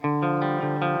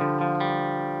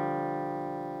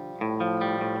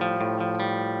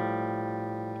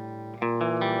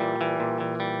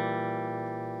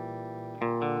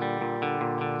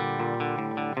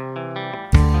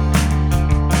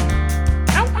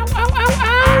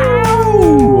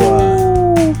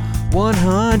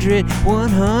100,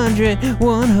 100,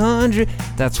 100.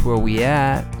 That's where we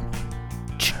at.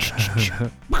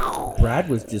 Brad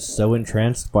was just so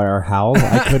entranced by our howls,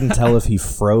 I couldn't tell if he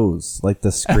froze, like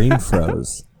the screen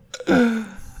froze.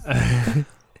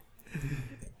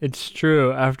 It's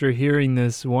true. After hearing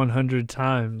this 100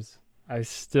 times, I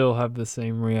still have the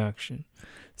same reaction.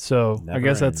 So Never I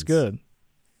guess that's ends. good.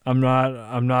 I'm not,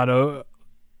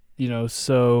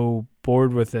 so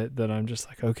bored with it that I'm just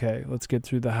like, okay, let's get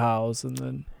through the house and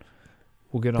then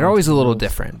we'll get on. They're always to a the little rules.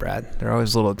 different, Brad. They're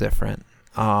always a little different.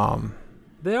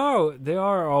 They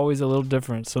are always a little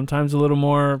different. Sometimes a little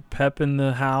more pep in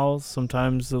the house.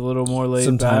 Sometimes a little more laid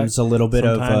Sometimes back. a little bit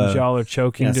Sometimes of y'all are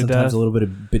choking to sometimes death. a little bit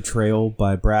of betrayal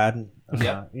by Brad.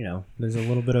 Yep. There's a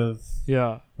little bit of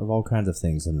all kinds of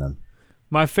things in them.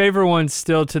 My favorite one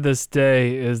still to this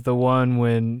day is the one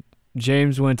when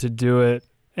James went to do it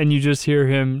and you just hear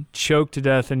him choke to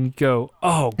death and you go,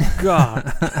 oh,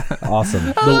 God. Awesome.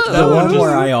 The one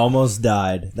where I almost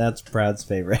died. That's Brad's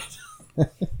favorite.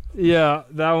 Yeah,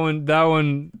 that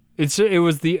one. It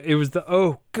was the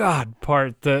oh God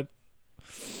part that,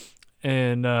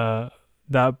 and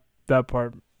that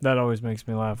part that always makes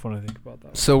me laugh when I think about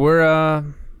that. So we're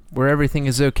Everything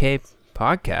Is Okay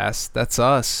podcast. That's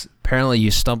us. Apparently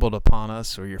you stumbled upon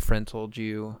us or your friend told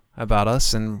you about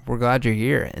us, and we're glad you're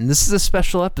here. And this is a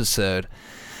special episode.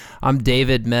 I'm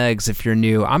David Meggs. If you're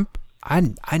new,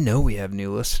 I know we have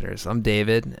new listeners. I'm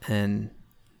David, and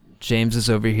James is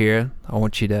over here. I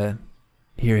want you to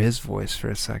hear his voice for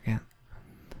a second.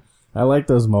 I like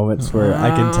those moments where I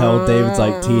can tell David's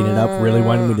like teeing it up, really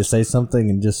wanting me to say something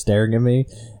and just staring at me,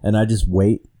 and I just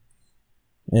wait.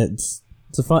 It's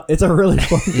a really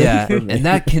fun thing Yeah, for me. and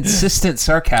that consistent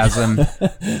sarcasm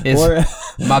is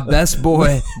my best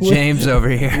boy, James, over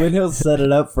here. When he'll set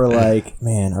it up for like,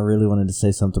 man, I really wanted to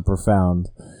say something profound,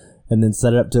 and then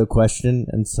set it up to a question,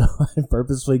 and so I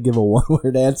purposefully give a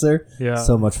one-word answer. Yeah.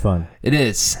 So much fun. It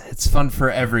is. It's fun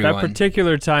for everyone. That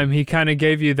particular time, he kind of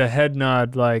gave you the head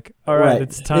nod, like, "All right,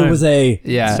 it's time. It was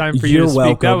It's time for you you're to speak."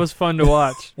 welcome. That was fun to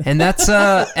watch. And that's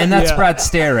Yeah. Brad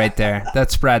Stare right there.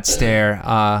 That's Brad Stare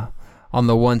on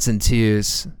the ones and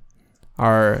twos.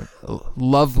 Our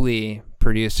lovely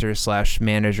producer /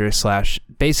 manager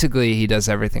 / basically he does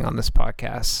everything on this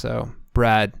podcast. So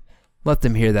Brad, let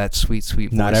them hear that sweet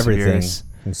voice Not of everything. yours.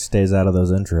 He stays out of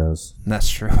those intros. That's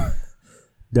true.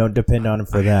 Don't depend on him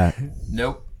for that.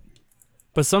 Nope.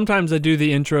 But sometimes I do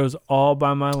the intros all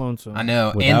by my lonesome. I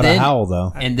know. Without and then, a howl,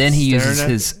 though. And then he Staring uses at-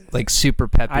 his like super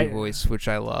peppy voice, which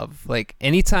I love. Like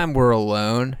anytime we're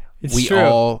alone, It's we true.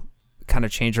 all kind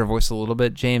of change our voice a little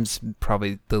bit. James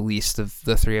probably the least of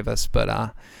the three of us, but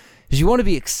because you want to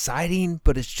be exciting,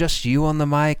 but it's just you on the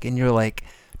mic, and you're like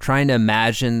trying to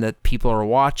imagine that people are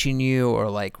watching you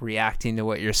or like reacting to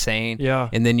what you're saying. Yeah.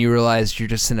 And then you realize you're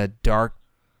just in a dark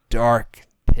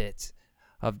pit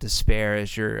of despair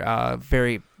as you're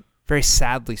very, very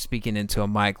sadly speaking into a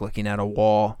mic, looking at a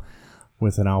wall.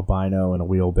 With an albino and a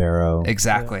wheelbarrow.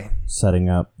 Exactly. Setting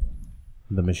up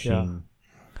the machine.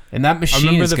 And that I machine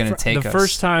remember is going to take us the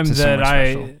first time to that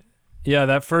somewhere special.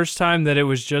 that first time that it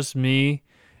was just me,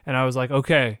 and I was like,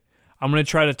 okay, I'm gonna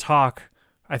try to talk.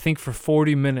 I think for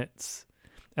 40 minutes,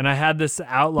 and I had this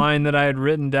outline that I had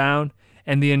written down,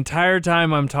 and the entire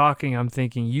time I'm talking, I'm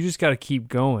thinking, you just got to keep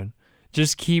going,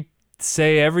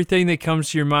 say everything that comes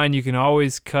to your mind. You can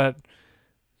always cut,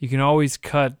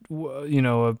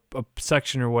 a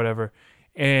section or whatever,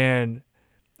 and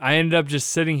I ended up just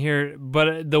sitting here,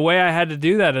 but the way I had to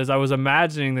do that is I was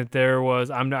imagining that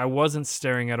I wasn't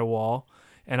staring at a wall,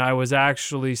 and I was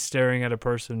actually staring at a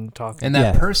person talking. And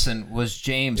that Yeah. person was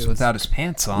James without his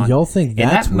pants on. Y'all think and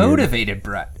that's that weird. motivated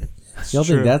Brett. Y'all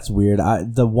true. think that's weird?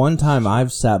 The one time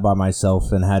I've sat by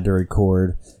myself and had to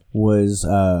record was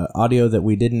audio that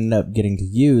we didn't end up getting to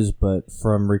use, but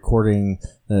from recording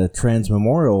the Trans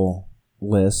Memorial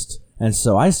list. And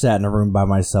so I sat in a room by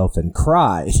myself and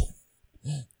cried.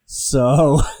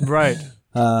 So, Right.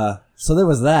 so there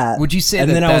was that. Would you say and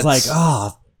that then I was like,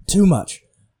 that's- too much.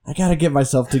 I gotta get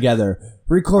myself together.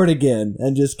 Record again.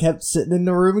 And just kept sitting in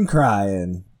the room and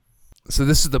crying. So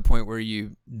this is the point where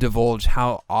you divulge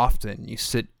how often you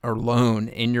sit alone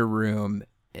in your room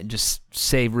and just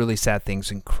say really sad things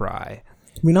and cry.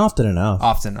 I mean, often enough.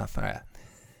 Often enough. All right.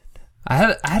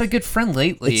 I had a good friend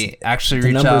lately actually the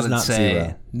reach out number's and not say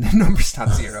zero. the number's not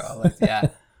zero. I like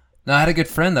that. No, I had a good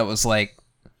friend that was like,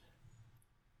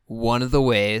 one of the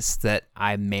ways that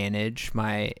I manage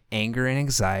my anger and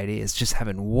anxiety is just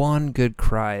having one good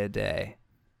cry a day.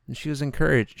 And she was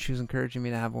encouraging me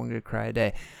to have one good cry a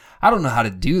day. I don't know how to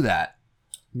do that.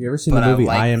 You ever seen But the movie I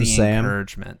like I Am the Sam?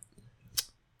 encouragement.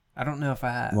 I don't know if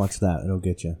I have. Watch that. It'll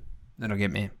get you. That'll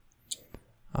get me.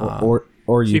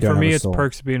 Or you See, don't for have me, a it's soul.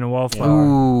 Perks of Being a Wallflower.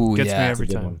 Ooh, Gets me yeah. every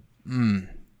That's a good time. one.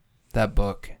 That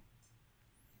book.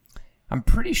 I'm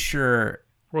pretty sure.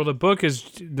 Well, the book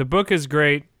is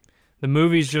great. The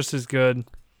movie's just as good,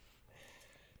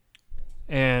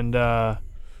 and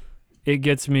it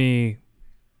gets me,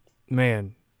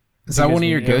 man. Is that gets one of me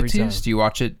your every go-tos? time. Do you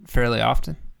watch it fairly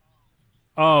often?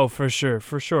 Oh, for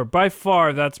sure. By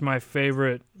far, that's my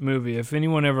favorite movie. If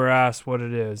anyone ever asks what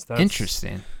it is, that's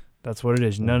Interesting. That's what it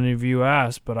is. None of you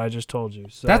asked, but I just told you.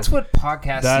 So That's what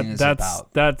podcasting is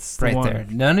about. That's the Right one. there.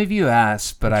 None of you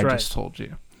asked, but That's I right. just told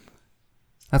you.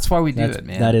 That's why we do it,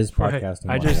 man. That is Right. podcasting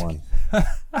I just-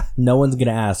 101. No one's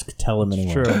gonna ask. Tell them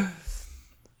anyway. True.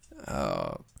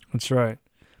 Oh, That's right.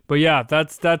 But yeah,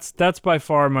 that's by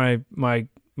far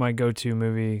my go-to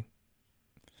movie.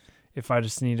 If I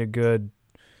just need a good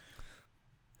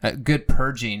a good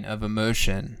purging of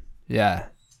emotion. Yeah.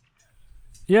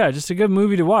 just a good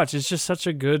movie to watch. It's just such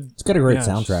a good. It's got a great it's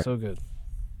just soundtrack. So good.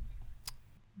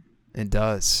 It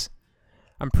does.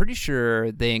 I'm pretty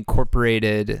sure they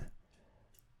incorporated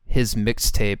his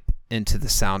mixtape into the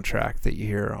soundtrack that you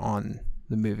hear on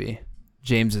the movie.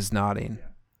 James is nodding.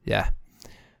 Yeah.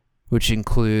 Which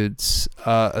includes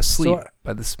Asleep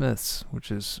by the Smiths,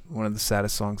 which is one of the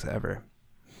saddest songs ever.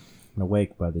 And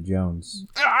Awake by the Jones.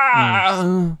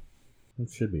 Ah! It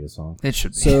should be a song. It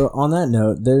should be. So on that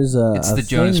note, there's it's a the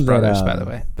Jonas thing Brothers, that, by the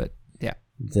way. But yeah.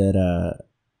 that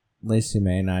Lacey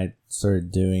May and I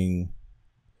started doing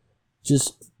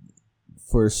just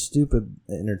for stupid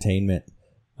entertainment.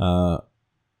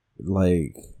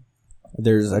 Like,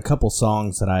 there's a couple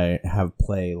songs that I have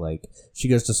play. Like, she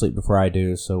goes to sleep before I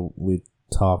do, so we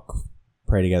talk,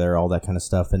 pray together, all that kind of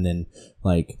stuff, and then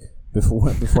like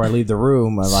before I leave the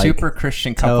room, I like Super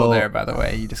Christian couple tell- there, by the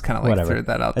way. You just kind of like whatever. threw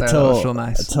that out I there. tell, That was real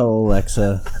nice. I tell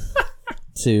Alexa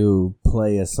to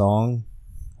play a song.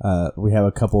 We have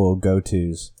a couple of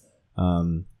go-tos.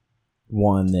 One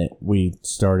that we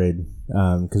started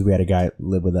because we had a guy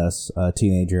live with us, a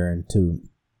teenager, and to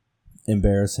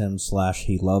embarrass him /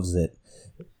 he loves it.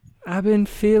 I've been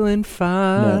feeling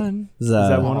fine. Is Is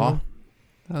that one of Aw. them?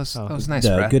 That was nice,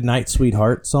 the Brad. "Good Night,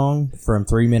 Sweetheart" song from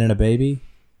 3 Men and a Baby?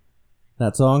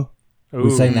 That song. We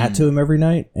Ooh. sang that to him every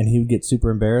night, and he would get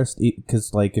super embarrassed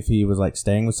because, like, if he was like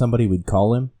staying with somebody, we'd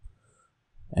call him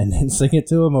and then sing it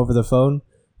to him over the phone.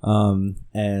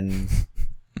 And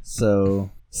so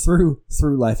through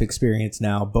life experience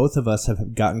now, both of us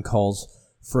have gotten calls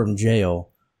from jail,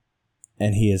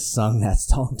 and he has sung that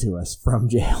song to us from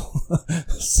jail.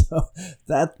 So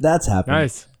that's happened.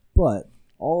 Nice. But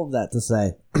all of that to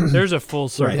say, There's a full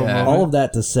circle Yeah. moment. all of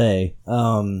that to say,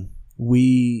 I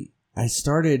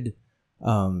started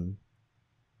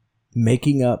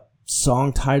making up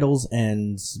song titles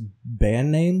and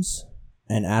band names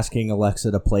and asking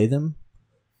Alexa to play them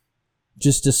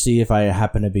just to see if I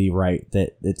happen to be right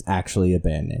that it's actually a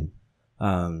band name.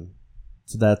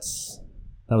 So that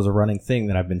was a running thing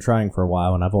that I've been trying for a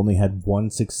while, and I've only had one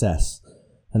success,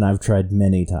 and I've tried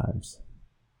many times.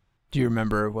 Do you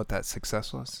remember what that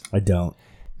success was? I don't.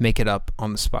 Make it up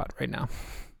on the spot right now.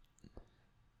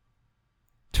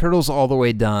 Turtles all the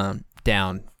way down.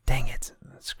 Dang it.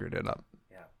 I screwed it up.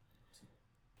 Yeah.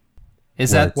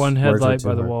 Is that One Words are Headlight too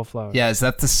by the hard. Wallflower. is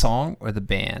that the song or the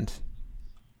band?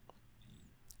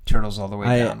 Turtles all the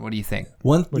way down. What do you think?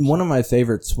 One of my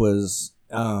favorites was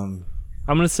I'm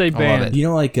gonna say love band it. you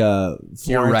know, like Florence,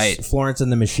 You're right. Florence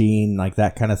and the Machine, like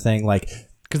that kind of thing. Like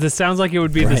because it sounds like it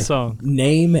would be the Right. song.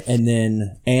 name and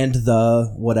then and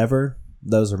the whatever.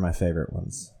 Those are my favorite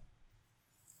ones.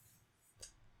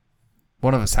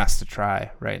 One of us has to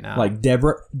try right now. Like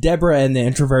Deborah and the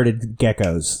Introverted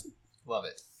Geckos love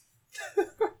it.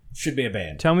 should be a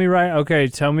band. Tell me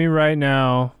right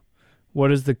now,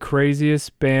 what is the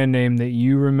craziest band name that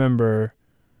you remember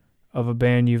of a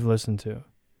band you've listened to?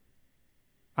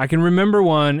 I can remember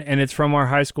one, and it's from our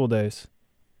high school days.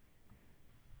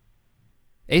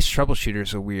 Ace Troubleshooter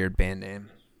is a weird band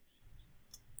name.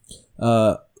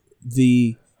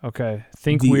 The Okay,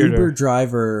 think the weirder. Uber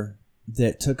driver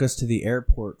that took us to the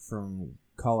airport from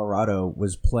Colorado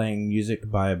was playing music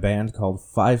by a band called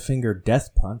Five Finger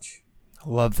Death Punch.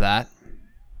 Love that.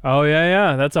 Oh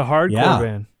yeah, that's a hardcore Yeah.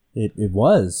 band. It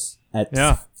was at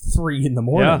Yeah. 3 in the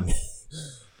morning.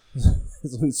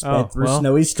 As we sped through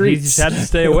snowy He streets. just had to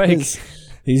stay awake.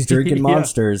 He's drinking Yeah.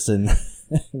 monsters and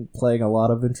playing a lot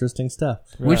of interesting stuff.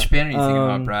 Which band are you thinking about,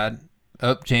 Um, Brad?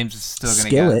 Oh, James is still going to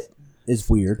Skillet is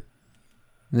weird.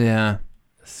 guess. Yeah.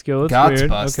 Skillet's God's weird.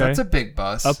 Bust. Okay. That's a big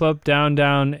bus. Up, down,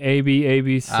 A,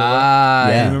 B, select. Ah,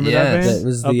 Yeah. Remember that yes. band? That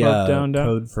was Up, the up, down, down.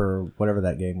 code for whatever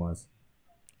that game was.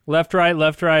 Left, right,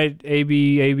 A,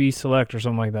 B, select, or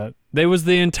something like that. They was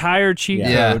the entire cheat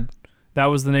Yeah. code. That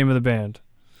was the name of the band.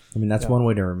 I mean, that's one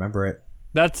way to remember it.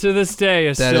 That to this day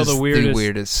is That still is the weirdest. the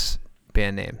weirdest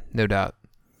band name, no doubt.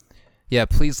 Yeah,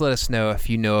 please let us know if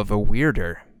you know of a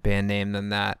weirder band name than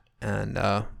that, and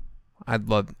I'd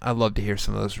love to hear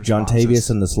some of those John responses. Tavius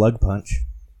and the Slug Punch.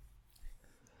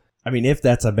 I mean, if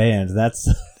that's a band, that's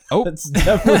that's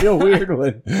definitely a weird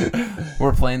one.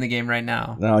 We're playing the game right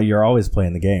now. No, you're always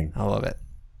playing the game. I love it.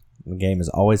 The game is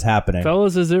always happening.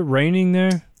 Fellas, is it raining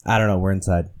there? I don't know. We're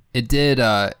inside. It did.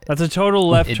 That's a total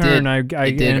left It turn. did. I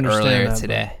It did understand earlier that,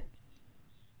 today.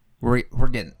 We're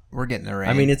getting the rain.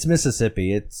 I mean, it's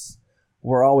Mississippi.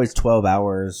 We're always 12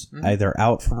 hours either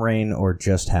out from rain or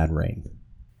just had rain.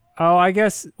 Oh, I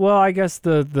guess. Well, I guess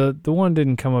the one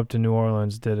didn't come up to New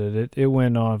Orleans, did it? It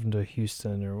went off to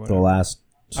Houston or whatever. The last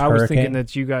I was hurricane. thinking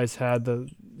that you guys had the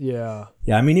Yeah,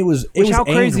 I mean, it was how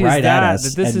aimed crazy is right at that, us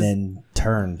that this and is- then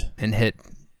turned. and hit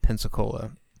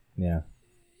Pensacola. Yeah.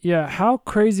 Yeah, how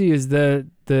crazy is that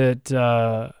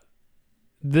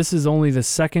this is only the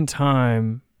second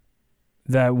time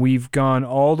that we've gone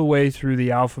all the way through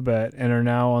the alphabet and are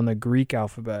now on the Greek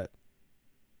alphabet.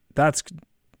 That's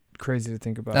crazy to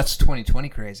think about. That's 2020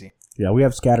 crazy. Yeah, we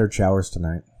have scattered showers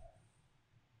tonight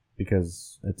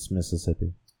because it's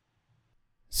Mississippi.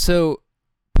 So,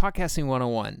 podcasting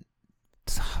 101.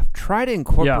 Try to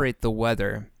incorporate the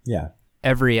weather Yeah.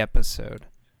 every episode.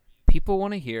 People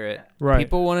want to hear it. Right.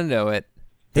 People want to know it.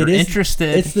 They're It is-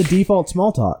 interested. It's the default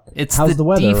small talk. It's How's the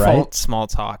weather, default right? small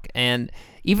talk. And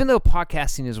even though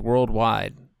podcasting is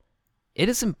worldwide, it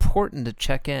is important to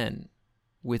check in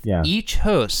with each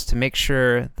host to make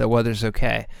sure the weather's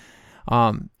okay.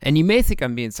 And you may think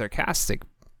I'm being sarcastic,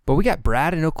 but we got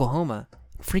Brad in Oklahoma,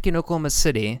 freaking Oklahoma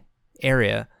City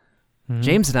area. Mhm.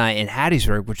 James and I in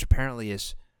Hattiesburg, which apparently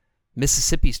is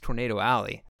Mississippi's Tornado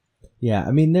Alley. Yeah,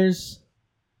 I mean, there's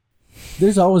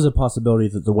always a possibility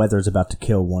that the weather is about to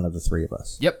kill one of the three of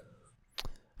us. Yep.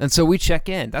 And so we check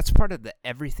in. That's part of the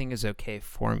everything is okay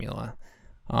formula.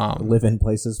 Live in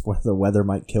places where the weather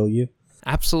might kill you.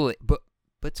 Absolutely.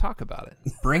 But talk about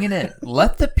it. Bring it in.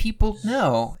 Let the people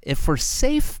know if we're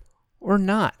safe or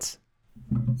not.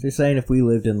 So you're saying if we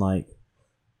lived in, like,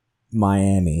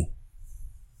 Miami,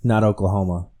 not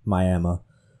Oklahoma, Miami,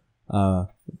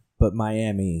 but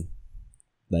Miami,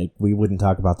 like, we wouldn't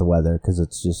talk about the weather because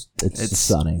it's just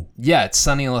sunny. Yeah, it's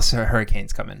sunny unless a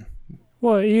hurricane's coming.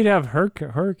 Well, you'd have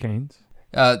hurricanes.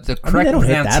 The I mean, correct they don't hit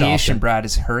that pronunciation, often. Brad,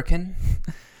 is hurricane.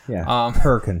 Yeah,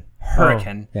 hurricane.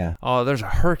 Hurricane. Yeah. Oh, there's a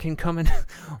hurricane coming.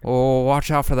 Oh,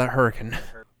 watch out for that hurricane.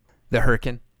 The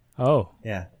hurricane. Oh,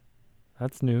 Yeah.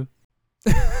 that's new.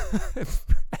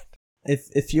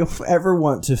 If you ever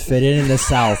want to fit in the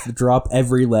South, drop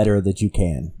every letter that you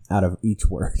can out of each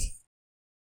word.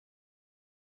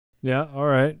 Yeah, all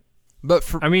right. But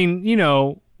for I mean,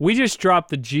 we just dropped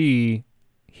the G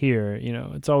here.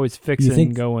 It's always fixing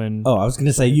think- going. Oh, I was going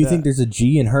to say, you that. think there's a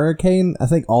G in hurricane? I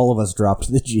think all of us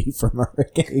dropped the G from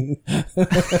hurricane.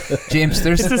 James,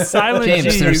 there's It's a silent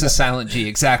James, G. there's a silent G.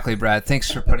 Exactly, Brad.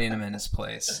 Thanks for putting him in his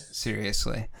place.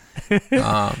 Seriously.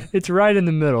 It's right in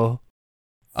the middle.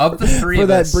 Of the three For of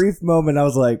that us, brief moment, I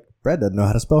was like, Brad doesn't know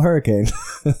how to spell hurricane.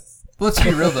 let's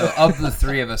be real though. Of the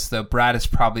three of us, though, Brad is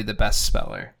probably the best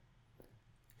speller.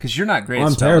 Because you're not great at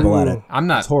I'm spelling. terrible at it. I'm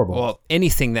not. It's horrible. Well,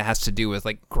 anything that has to do with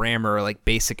like grammar or like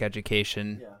basic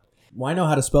education. Why know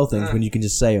how to spell things when you can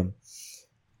just say them?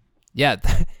 Yeah.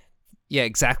 Yeah,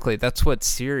 exactly. That's what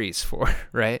Siri's for,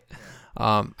 right?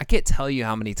 I can't tell you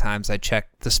how many times I check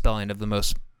the spelling of the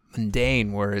most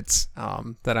mundane words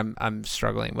that I'm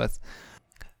struggling with.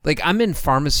 Like, I'm in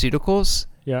pharmaceuticals.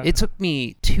 Yeah. It took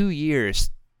me 2 years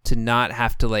to not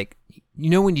have to, like,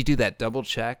 when you do that double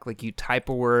check, like you type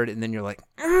a word and then you're like,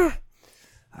 I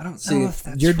don't know if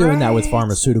that's You're doing that with right."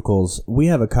 pharmaceuticals. We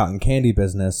have a cotton candy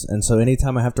business, and so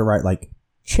anytime I have to write, like,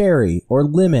 cherry or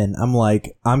lemon, I'm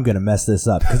like, I'm going to mess this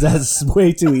up because that's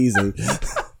way too easy.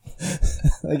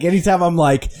 Like, anytime I'm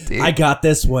like, Dude. I got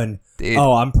this one. Dude,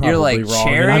 Oh, I'm probably you're like, wrong. And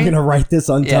cherry? I'm going to write this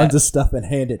on Yeah. tons of stuff and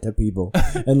hand it to people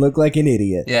and look like an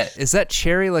idiot. Yeah, is that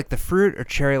cherry like the fruit or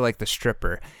cherry like the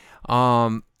stripper?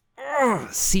 CHER.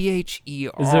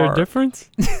 Is there a difference?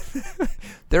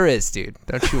 There is, dude.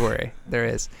 Don't you worry. There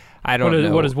is. I don't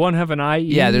know. What does one have an IE?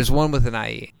 Yeah, there's one with an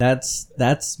IE. That's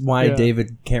why Yeah.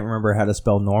 David can't remember how to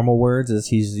spell normal words, is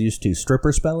he's used to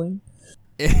stripper spelling.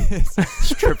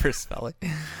 Stripper spelling.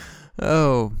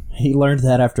 Oh, He learned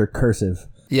that after cursive.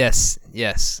 yes.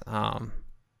 It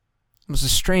was a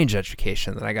strange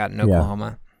education that I got in Yeah.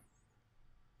 Oklahoma,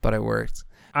 but it worked.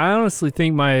 I honestly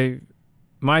think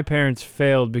my parents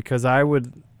failed because I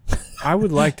would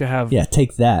like to have Yeah,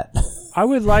 take that. I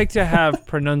would like to have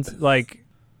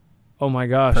Oh my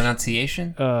gosh.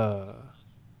 Pronunciation? A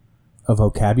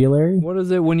vocabulary? What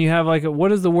is it when you have like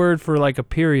what is the word for like a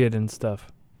period and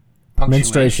stuff?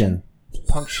 Menstruation.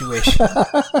 Punctuation.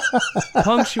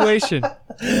 Punctuation.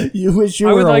 You wish you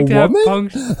I would were like a to have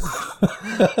woman?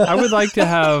 I would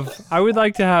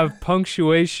like to have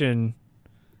punctuation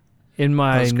in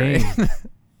my That's great. name.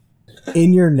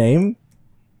 In your name?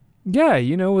 Yeah,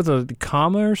 with a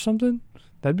comma or something.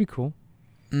 That'd be cool.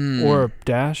 Or a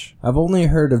dash. I've only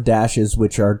heard of dashes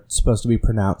which are supposed to be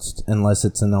pronounced unless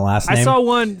it's in the last name. I saw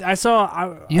one.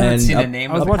 You haven't And seen a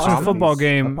name I was of watching a comma? football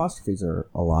game. Apostrophes are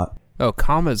a lot. Oh,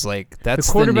 comma's like, that's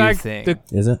The quarterback. the new thing.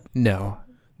 Is it? No.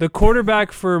 The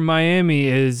quarterback for Miami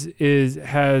has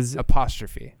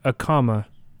Apostrophe. a comma,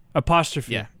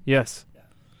 apostrophe. Yeah. Yes.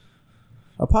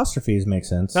 Apostrophes make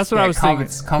sense. That's what I was thinking.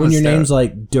 when your name's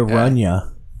like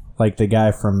Darunya, like the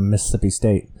guy from Mississippi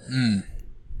State.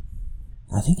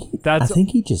 I think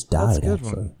he just that's a died, good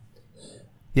actually. one.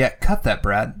 Yeah, cut that,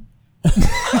 Brad.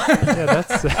 Yeah,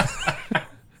 that's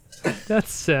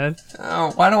that's sad.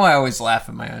 Oh, why do I always laugh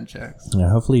at my own jokes? Yeah,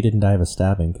 hopefully he didn't die of a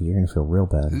stabbing because you're going to feel real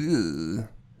bad. Ooh.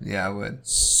 Yeah, I would.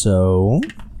 So,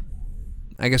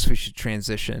 I guess we should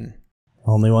transition.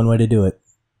 only one way to do it.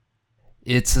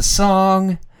 It's a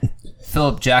song.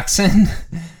 Philip Jackson.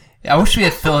 I wish we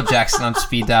had Philip Jackson on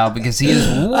speed dial because he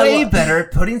is way better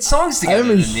at putting songs together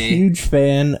I'm a than me. huge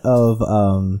fan of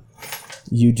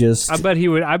you just I bet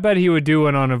he would do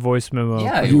it on a voice memo.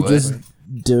 Yeah, he you would. just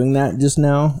doing that just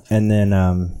now and then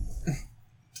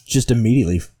just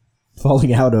immediately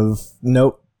falling out of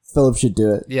nope, Philip should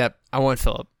do it. Yep, I want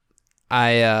Philip.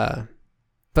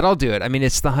 But I'll do it. I mean,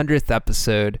 it's the 100th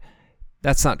episode.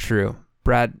 That's not true.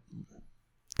 Brad,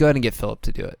 go ahead and get Philip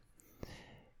to do it.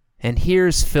 And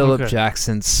here's Philip Okay.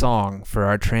 Jackson's song for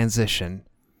our transition.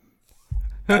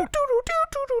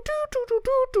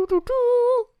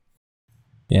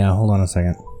 Yeah, hold on a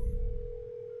second.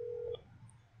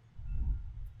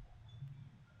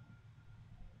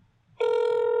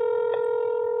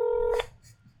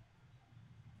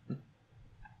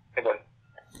 Hey, bud.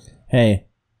 Hey,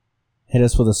 hit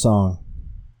us with a song.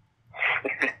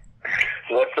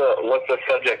 What's the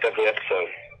subject of the episode?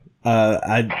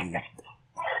 I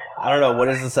don't know what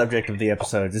is the subject of the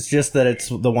episode. It's just that it's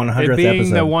the 100th It being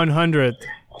episode. the 100th.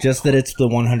 Just that it's the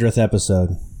 100th episode.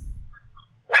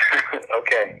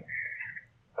 Okay.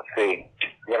 Let's see.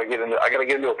 I gotta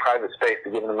get into a private space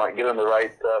to get in the right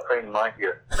frame of mind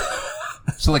here.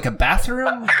 So like a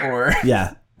bathroom or?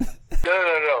 Yeah. No.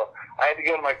 I had to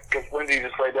go to because Wendy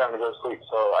just laid down to go to sleep,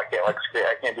 so I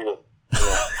can't do this.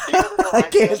 I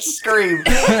can't scream.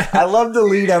 I love the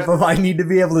lead up of I need to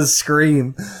be able to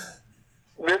scream.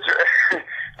 This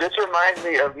reminds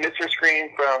me of Mr. Scream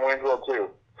from Wayne's World 2.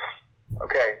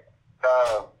 Okay.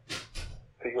 So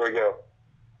here we go.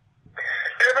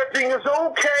 Everything is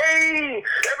okay.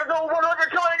 Everything will never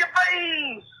come in your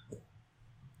face.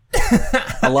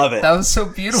 I love it. That was so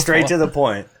beautiful. Straight to the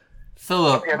point.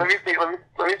 Philip. Okay, let me see if I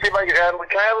can add.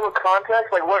 Can I add a little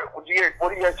context? Like, what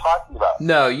are you guys talking about?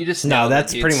 No, you just No, nailed it,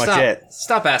 that's dude. pretty much Stop- it.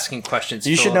 Stop asking questions.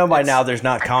 You should Philip. know by It's- now there's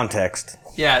not context.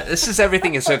 Yeah, this is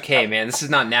Everything is Okay, man. This is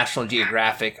not National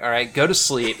Geographic. All right, go to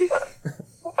sleep. Wait,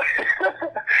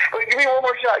 give me one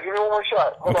more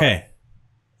shot. Hold Okay.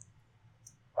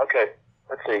 on. Okay,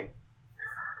 let's see.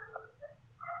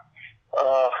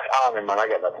 Never mind. I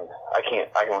got nothing. I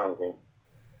don't have anything.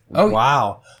 Oh,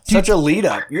 Wow. Such a lead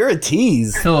up. You're a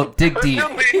tease. Philip, dig deep.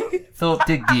 Philip,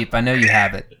 dig deep. I know you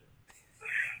have it.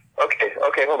 Okay,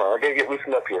 hold on. I gotta get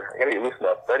loosened up here. Ready? All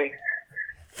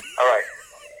right.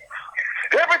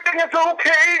 Everything is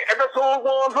okay. Episode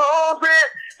 100.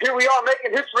 Here we are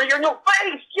making history in your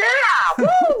face. Yeah!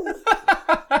 Woo!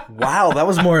 Wow, that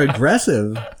was more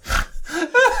aggressive.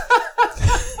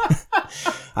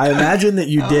 I imagine that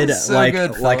you did so like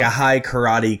good, like Phil. a high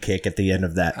karate kick at the end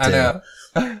of that too. I know.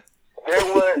 There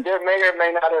may or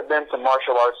may not have been some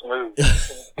martial arts moves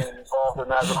involved in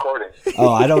that recording.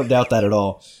 Oh, I don't doubt that at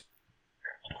all.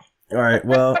 All right,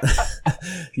 well,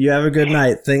 you have a good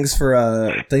night. Thanks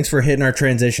for hitting our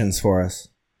transitions for us.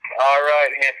 All right,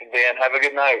 handsome Dan. Have a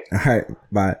good night. All right,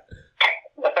 bye.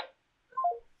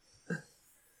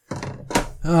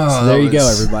 Oh, So there that you go,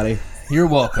 was- everybody. You're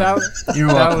welcome. You're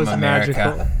that welcome, was America.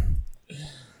 magical.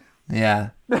 Yeah.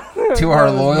 To our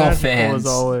was loyal magical fans as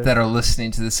always. that are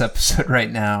listening to this episode right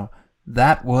now,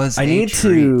 that was I a need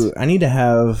treat. to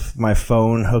have my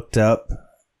phone hooked up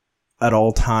at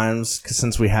all times 'cause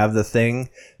since we have the thing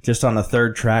just on a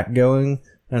third track going,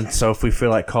 and so if we feel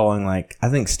like calling, like I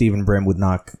think Stephen Brim would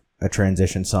knock a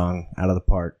transition song out of the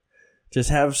park. Just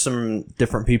have some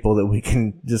different people that we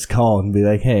can just call and be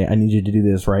like, "Hey, I need you to do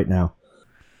this right now."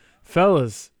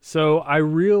 Fellas, so I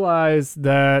realized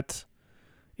that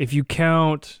if you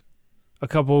count a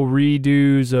couple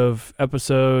redos of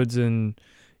episodes and,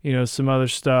 some other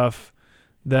stuff,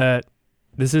 that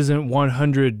this isn't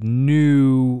 100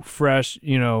 new, fresh,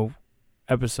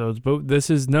 episodes, but this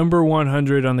is number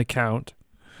 100 on the count.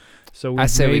 So we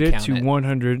made it to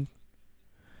 100.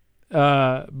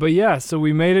 But yeah, so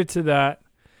we made it to that.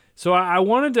 So I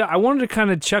wanted to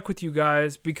kind of check with you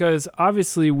guys, because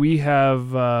obviously we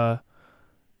have,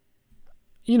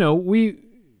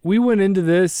 we went into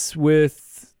this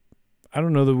with, I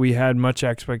don't know that we had much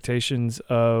expectations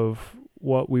of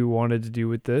what we wanted to do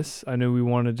with this. I know we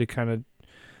wanted to kind of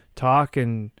talk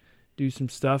and do some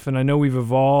stuff, and I know we've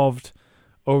evolved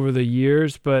over the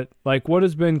years, but like, what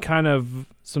has been kind of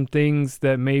some things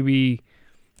that maybe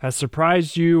has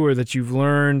surprised you or that you've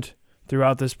learned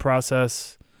throughout this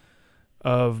process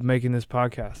of making this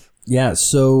podcast? Yeah,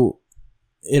 so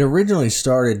it originally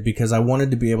started because I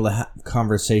wanted to be able to have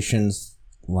conversations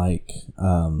like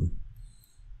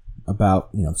about,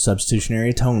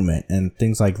 substitutionary atonement and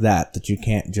things like that you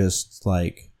can't just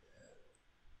like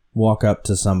walk up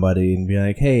to somebody and be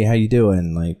like, hey, how you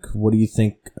doing? Like, what do you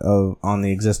think of on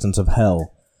the existence of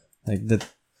hell? Like, that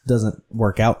doesn't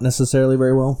work out necessarily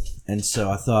very well. And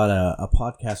so I thought a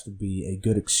podcast would be a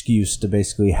good excuse to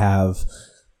basically have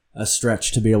a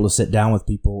stretch to be able to sit down with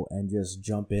people and just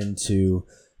jump into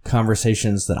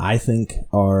conversations that I think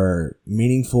are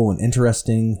meaningful and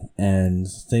interesting and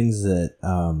things that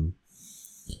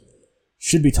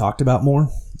should be talked about more.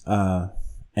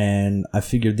 And I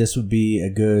figured this would be a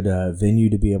good venue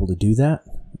to be able to do that.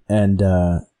 And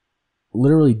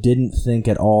literally didn't think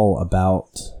at all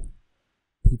about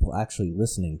people actually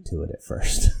listening to it at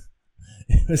first.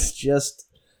 It was just,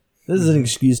 this is an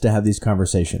excuse to have these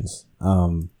conversations.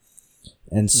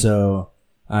 And so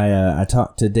I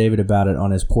talked to David about it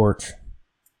on his porch.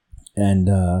 And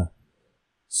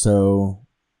so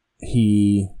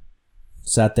he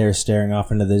sat there staring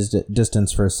off into the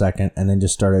distance for a second and then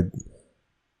just started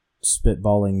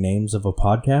spitballing names of a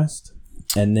podcast.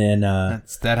 And then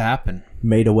that happened.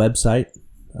 Made a website,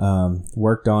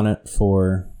 worked on it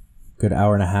for a good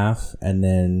hour and a half, and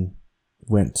then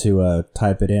went to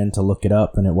type it in to look it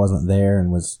up, and it wasn't there,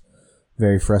 and was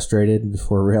very frustrated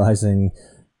before realizing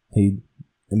he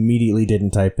immediately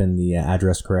didn't type in the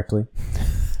address correctly.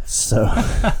 So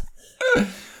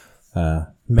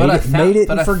made it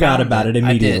and forgot about it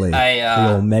immediately.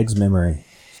 The old Meg's memory.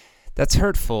 That's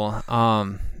hurtful,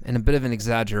 and a bit of an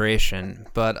exaggeration,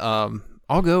 but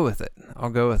I'll go with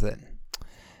it.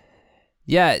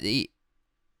 Yeah,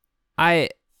 I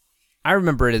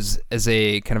remember it as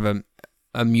a kind of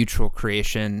a mutual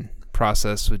creation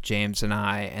process with James and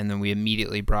I, and then we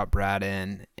immediately brought Brad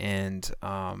in, and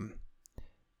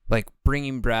like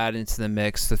bringing Brad into the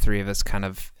mix, the three of us kind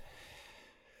of,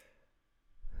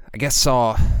 I guess,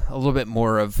 saw a little bit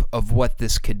more of what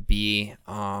this could be.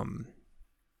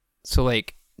 So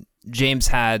like James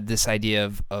had this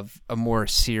idea of a more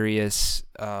serious,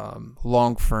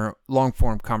 long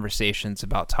form conversations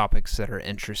about topics that are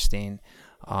interesting,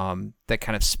 that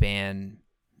kind of span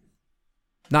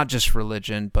not just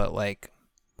religion, but like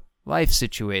life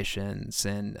situations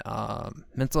and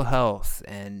mental health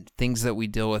and things that we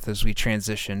deal with as we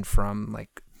transition from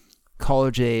like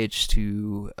college age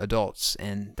to adults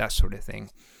and that sort of thing.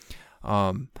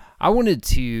 I wanted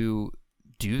to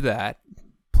do that,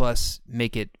 plus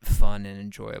make it fun and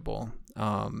enjoyable.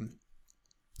 And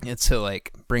to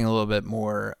like bring a little bit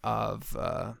more of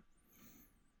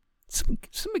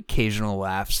some occasional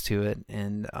laughs to it,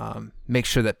 and make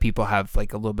sure that people have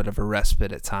like a little bit of a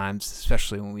respite at times,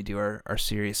 especially when we do our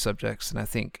serious subjects. And I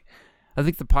think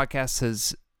the podcast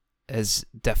has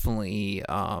definitely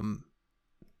kind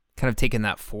of taken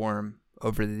that form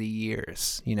over the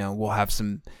years. We'll have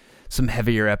some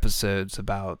heavier episodes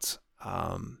about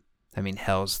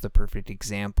hell's the perfect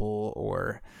example,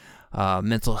 or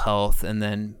mental health, and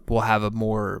then we'll have a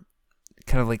more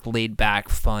kind of like laid back,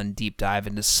 fun, deep dive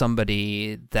into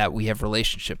somebody that we have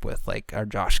relationship with, like our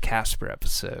Josh Casper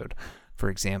episode, for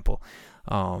example.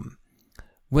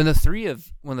 When the three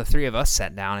of us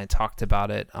sat down and talked about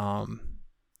it,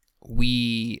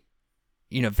 we,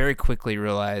 very quickly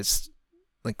realized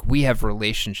like we have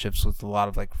relationships with a lot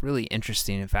of like really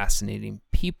interesting and fascinating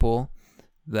people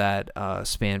that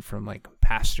span from like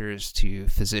pastors to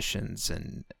physicians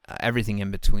and everything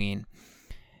in between.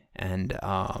 And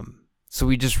so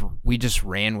we just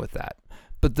ran with that.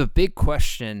 But the big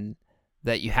question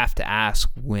that you have to ask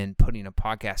when putting a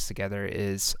podcast together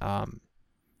is,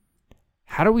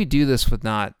 how do we do this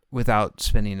without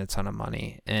spending a ton of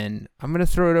money? And I'm going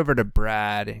to throw it over to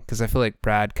Brad, because I feel like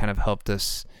Brad kind of helped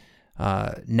us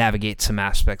navigate some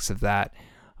aspects of that.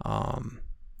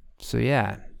 So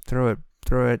yeah, throw it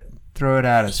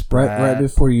at us, Brad. Right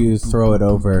before you throw it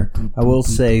over, I will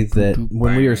say that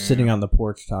when we were sitting on the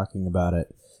porch talking about it,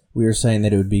 we were saying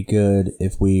that it would be good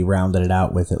if we rounded it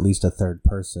out with at least a third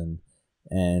person.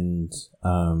 And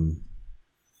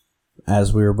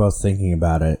as we were both thinking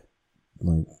about it,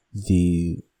 like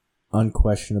the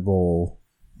unquestionable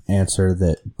answer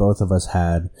that both of us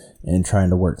had in trying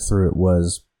to work through it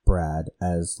was Brad,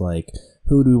 as like,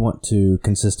 who do we want to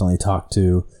consistently talk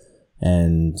to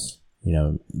and, you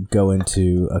know, go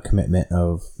into a commitment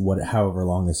of however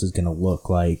long this is going to look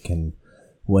like and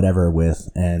whatever with.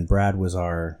 And Brad was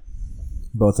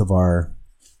both of our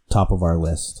top of our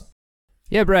list.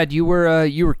 Yeah, Brad, you were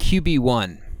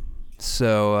QB1.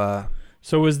 So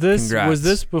was this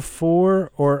congrats.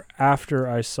 before or after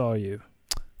I saw you?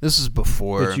 This is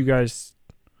before. That you guys.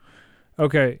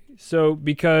 Okay, so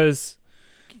because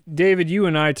David, you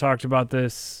and I talked about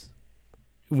this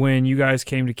when you guys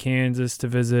came to Kansas to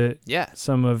visit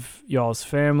some of y'all's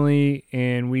family,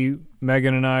 and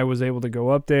Megan and I was able to go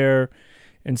up there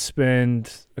and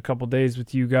spend a couple days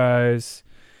with you guys.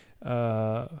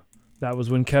 That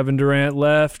was when Kevin Durant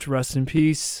left. Rest in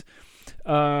peace.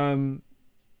 That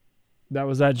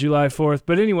was that July 4th.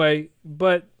 But anyway,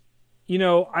 you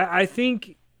know, I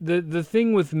think the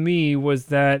thing with me was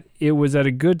that it was at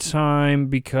a good time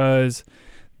because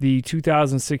the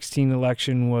 2016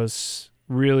 election was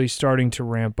really starting to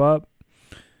ramp up.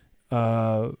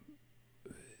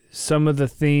 Some of the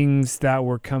things that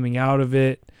were coming out of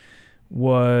it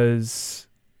was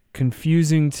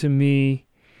confusing to me.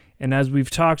 And as we've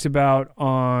talked about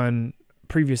on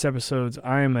previous episodes,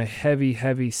 I am a heavy,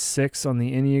 heavy 6 on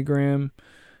the Enneagram.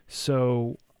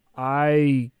 So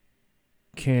I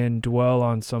can dwell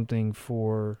on something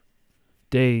for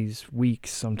days,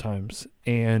 weeks sometimes.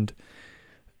 And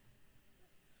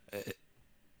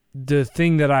the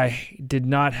thing that I did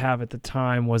not have at the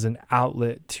time was an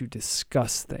outlet to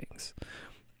discuss things.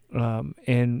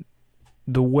 And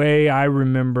the way I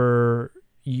remember,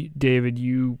 David,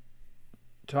 you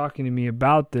talking to me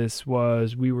about this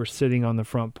was we were sitting on the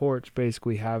front porch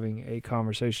basically having a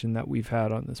conversation that we've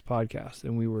had on this podcast.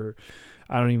 And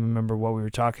I don't even remember what we were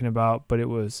talking about, but it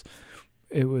was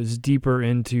deeper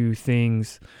into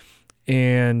things.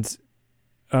 And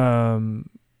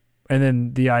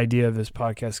then the idea of this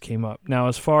podcast came up. Now,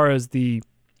 as far as the,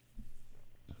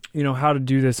 you know, how to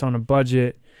do this on a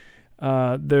budget,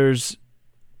 there's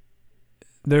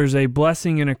a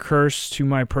blessing and a curse to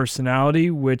my personality,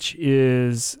 which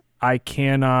is I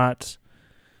cannot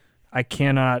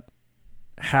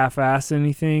half-ass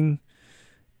anything.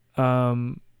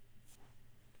 I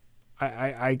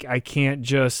can't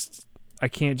just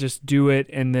do it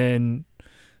and then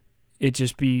it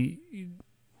just be,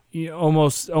 you know,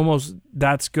 almost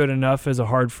that's good enough as a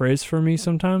hard phrase for me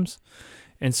sometimes.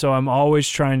 And so I'm always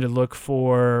trying to look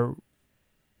for,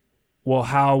 well,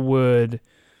 how would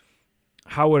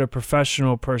a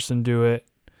professional person do it?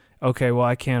 Okay, well,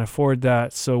 I can't afford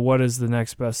that. So what is the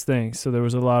next best thing? So there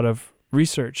was a lot of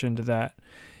research into that.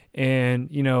 And,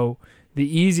 you know, the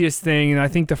easiest thing, and I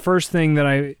think the first thing that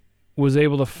I was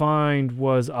able to find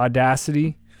was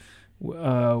Audacity.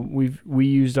 We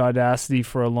used Audacity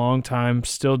for a long time,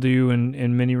 still do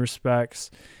in many respects.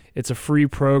 It's a free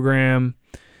program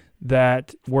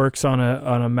that works on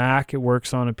a Mac. It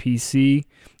works on a PC.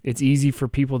 It's easy for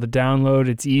people to download.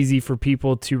 It's easy for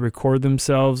people to record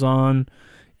themselves on,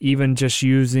 even just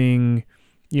using,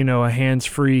 you know, a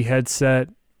hands-free headset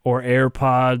or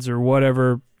AirPods or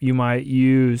whatever you might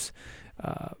use.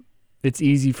 It's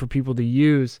easy for people to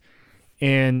use.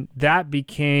 And that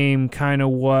became kind of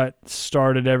what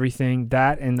started everything.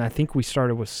 That, and I think we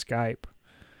started with Skype.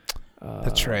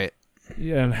 That's right.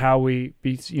 Yeah, and how we,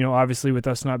 you know, obviously with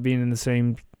us not being in the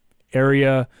same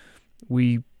area,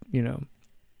 we, you know,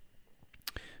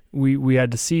 we had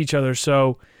to see each other.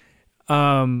 So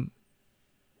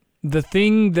the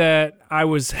thing that I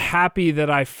was happy that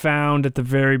I found at the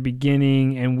very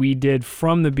beginning, and we did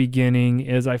from the beginning,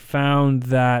 is I found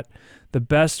that the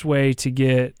best way to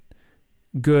get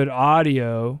good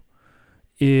audio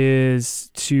is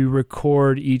to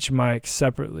record each mic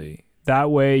separately.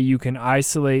 That way you can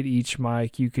isolate each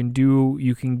mic. You can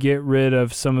get rid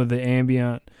of some of the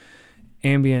ambient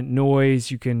noise.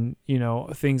 You can, you know,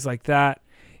 things like that.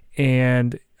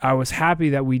 And I was happy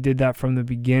that we did that from the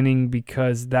beginning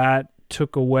because that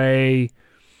took away,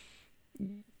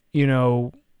 you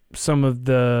know, some of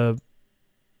the,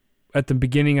 at the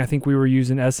beginning, I think we were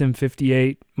using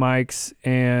SM58 mics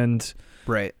and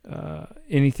right.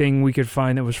 Anything we could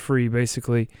find that was free,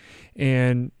 basically.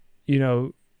 And, you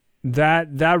know,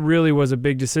 that really was a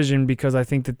big decision, because I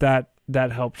think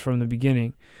that helped from the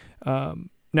beginning.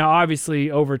 Now,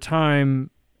 obviously, over time,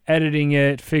 editing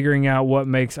it, figuring out what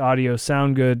makes audio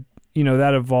sound good,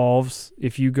 that evolves.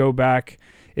 If you go back,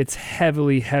 it's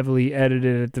heavily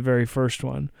edited at the very first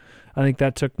one. I think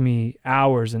that took me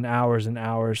hours and hours and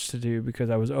hours to do, because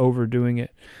I was overdoing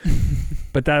it.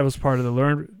 But that was part of the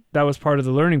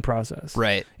learning process.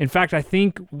 Right. In fact, I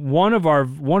think one of our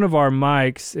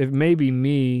mics, it may be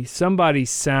me, somebody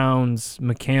sounds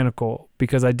mechanical,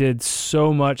 because I did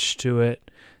so much to it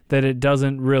that it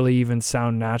doesn't really even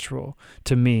sound natural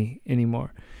to me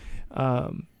anymore.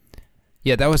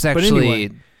 Yeah, that was actually,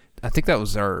 anyway. I think that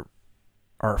was our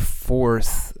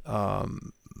fourth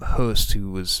host,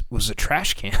 who was a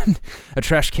trash can,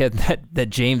 that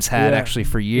James had actually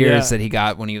for years, that he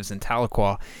got when he was in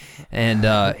Tahlequah,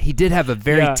 and he did have a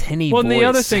very tinny voice. Well, and the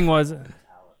other thing was,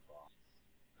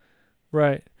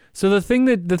 right. So the thing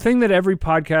that every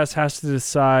podcast has to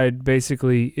decide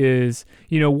basically is,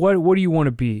 what do you want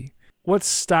to be? What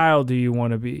style do you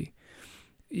want to be?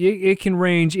 It can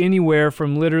range anywhere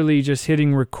from literally just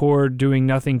hitting record, doing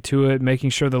nothing to it, making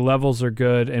sure the levels are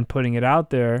good, and putting it out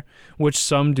there, which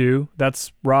some do.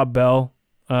 That's Rob Bell.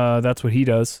 That's what he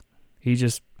does. He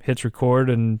just hits record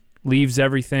and leaves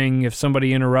everything. If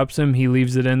somebody interrupts him, he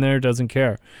leaves it in there, doesn't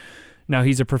care. Now,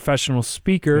 he's a professional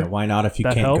speaker. Yeah, why not if you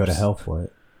can't go to hell for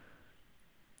it?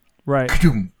 Right.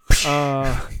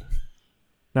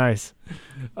 Nice.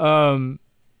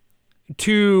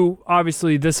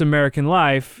 Obviously, This American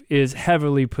Life is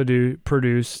heavily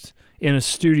produced in a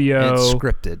studio. And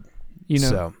scripted.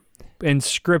 And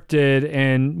scripted,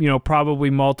 and,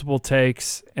 probably multiple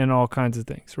takes and all kinds of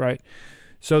things, right?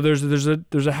 So there's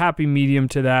a happy medium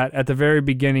to that. At the very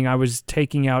beginning, I was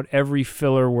taking out every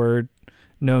filler word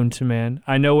known to man.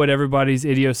 I know what everybody's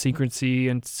idiosyncrasy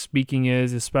and speaking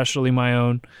is, especially my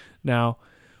own now,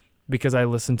 because I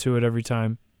listen to it every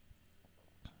time.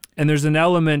 And there's an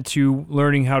element to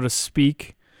learning how to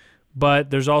speak, but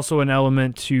there's also an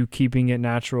element to keeping it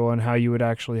natural and how you would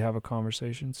actually have a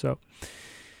conversation. So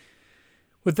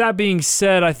with that being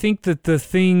said, I think that the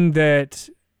thing that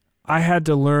I had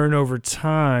to learn over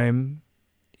time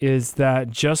is that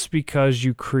just because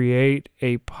you create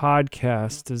a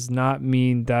podcast does not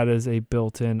mean that is a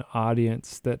built-in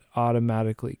audience that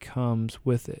automatically comes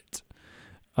with it.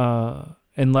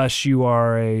 Unless you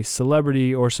are a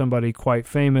celebrity or somebody quite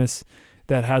famous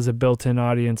that has a built-in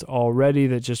audience already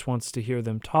that just wants to hear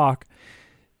them talk,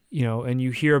 and you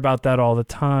hear about that all the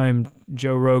time,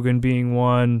 Joe Rogan being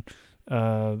one,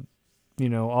 all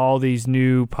these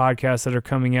new podcasts that are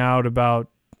coming out about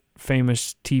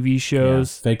famous TV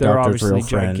shows. Fake they're Doctors, obviously Real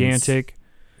Friends. gigantic.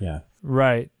 Yeah.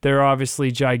 Right. They're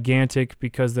obviously gigantic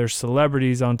because they're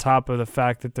celebrities, on top of the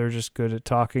fact that they're just good at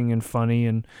talking and funny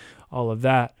and all of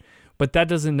that. But that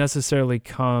doesn't necessarily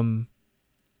come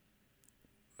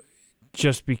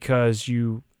just because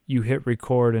you hit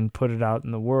record and put it out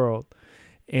in the world.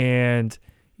 And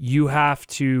you have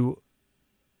to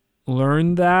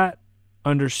learn that,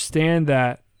 understand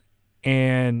that,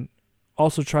 and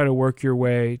also try to work your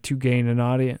way to gain an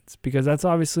audience, because that's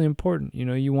obviously important.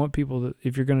 You want people to,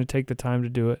 if you're going to take the time to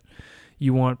do it,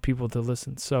 you want people to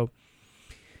listen. So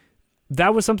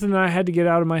that was something that I had to get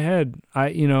out of my head.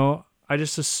 I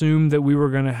just assumed that we were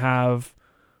going to have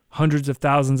hundreds of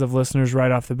thousands of listeners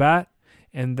right off the bat,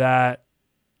 and that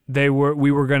we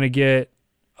were going to get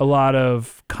a lot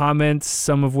of comments,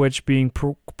 some of which being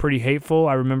pretty hateful.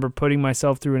 I remember putting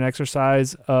myself through an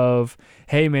exercise of,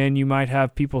 hey man, you might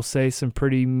have people say some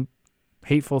pretty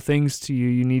hateful things to you.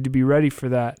 You need to be ready for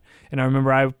that. And I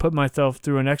remember I put myself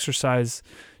through an exercise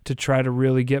to try to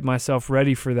really get myself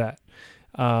ready for that.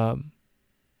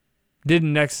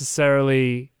 Didn't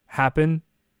necessarily happen.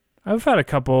 I've had a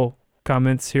couple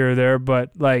comments here or there,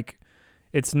 but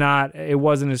it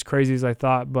wasn't as crazy as I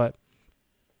thought, but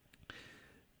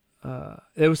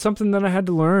it was something that I had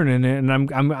to learn, and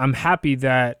I'm happy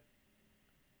that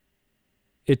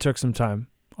it took some time,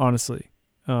 honestly,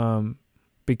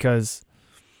 because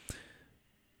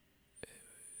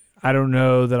I don't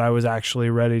know that I was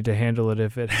actually ready to handle it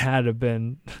if it had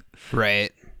been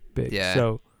right big. Yeah.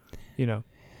 So,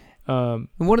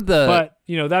 one of the, but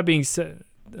that being said,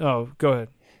 go ahead.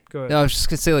 No, I was just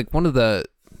gonna say, one of the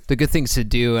good things to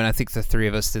do, and I think the three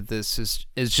of us did this, is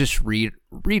just read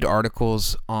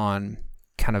articles on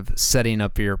kind of setting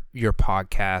up your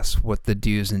podcast, what the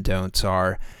do's and don'ts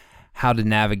are, how to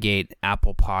navigate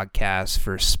Apple Podcasts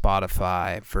versus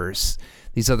Spotify versus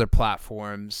these other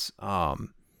platforms,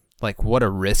 what a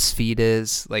risk feed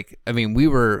is. We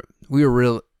were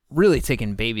really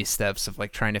taking baby steps of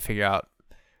trying to figure out,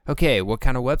 okay, what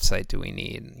kind of website do we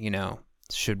need?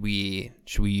 Should we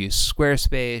use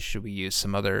Squarespace? Should we use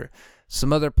some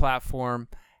other platform?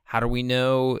 How do we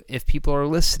know if people are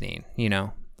listening?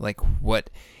 Like what?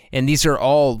 And these are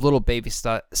all little baby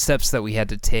steps that we had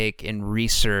to take and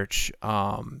research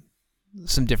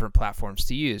some different platforms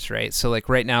to use, right? So like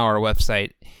right now our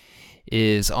website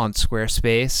is on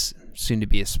Squarespace, soon to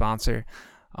be a sponsor.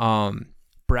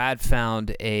 Brad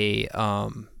found a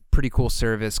pretty cool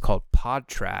service called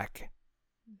PodTrack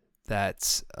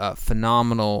that's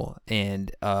phenomenal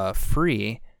and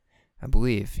free, I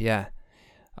believe. Yeah.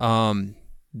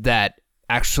 That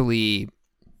actually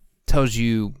tells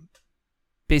you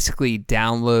basically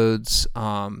downloads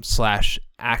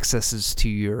 / accesses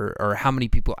to or how many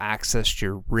people accessed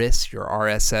your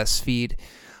RSS feed,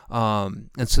 and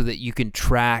so that you can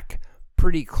track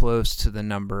pretty close to the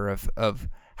number of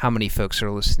how many folks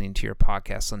are listening to your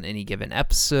podcast on any given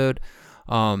episode.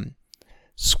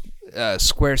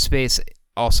 Squarespace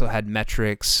also had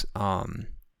metrics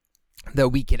that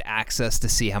we could access to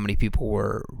see how many people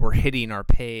were hitting our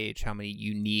page, how many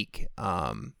unique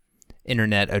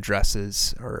internet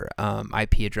addresses or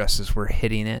IP addresses were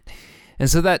hitting it. And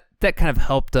so that kind of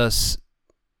helped us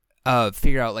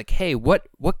figure out, like, hey, what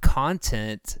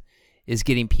content is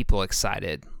getting people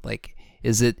excited? Like,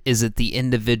 is it the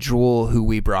individual who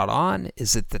we brought on?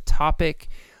 Is it the topic?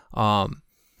 Am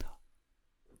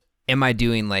I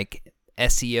doing like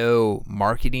SEO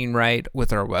marketing right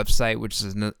with our website, which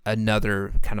is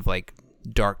another kind of like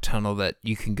dark tunnel that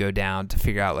you can go down to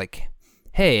figure out, like,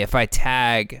 hey, if I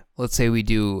tag, let's say we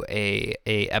do a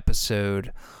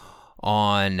episode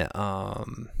on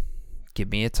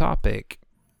give me a topic.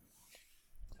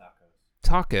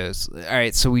 Tacos. All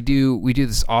right, so we do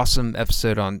this awesome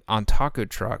episode on taco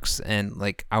trucks, and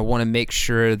like I want to make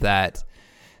sure that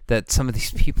some of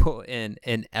these people in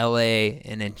LA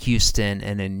and in Houston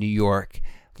and in New York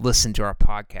listen to our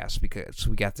podcast, because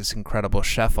we got this incredible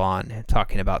chef on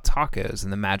talking about tacos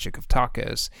and the magic of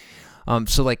tacos.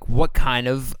 So like what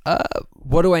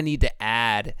do I need to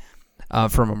add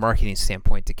from a marketing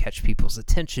standpoint to catch people's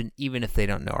attention, even if they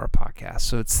don't know our podcast?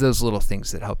 So it's those little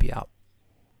things that help you out.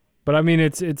 But I mean,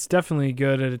 it's definitely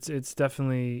good. It's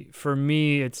definitely, for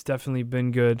me, it's definitely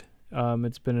been good.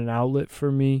 It's been an outlet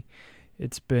for me.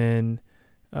 It's been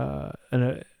a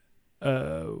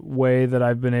way that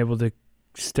I've been able to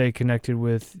stay connected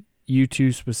with you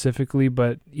two specifically,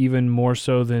 but even more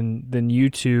so than you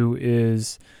two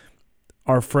is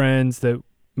our friends that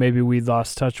maybe we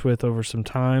lost touch with over some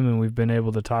time, and we've been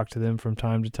able to talk to them from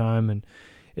time to time, and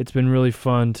it's been really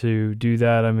fun to do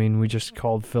that. I mean, we just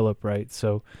called Philip, right?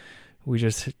 So we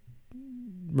just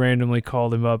randomly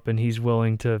called him up, and he's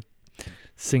willing to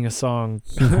sing a song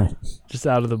just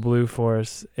out of the blue for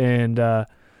us. And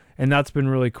that's been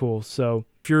really cool. So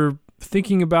if you're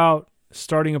thinking about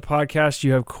starting a podcast,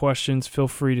 you have questions, feel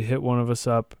free to hit one of us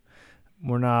up.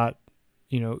 We're not,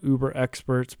 uber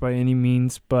experts by any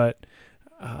means, but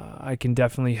I can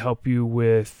definitely help you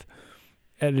with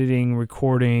editing,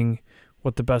 recording,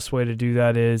 what the best way to do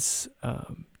that is.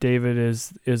 David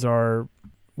is our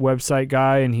website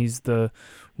guy, and he's the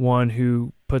one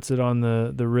who puts it on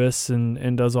the wrists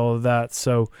and does all of that.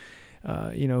 So,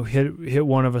 hit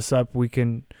one of us up. We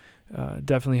can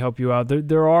definitely help you out.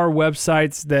 There are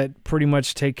websites that pretty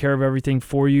much take care of everything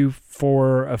for you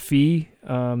for a fee.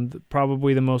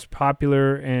 Probably the most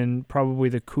popular and probably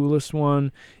the coolest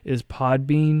one is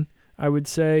Podbean, I would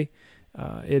say.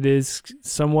 It is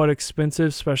somewhat expensive,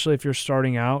 especially if you're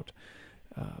starting out.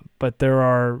 But there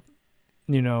are,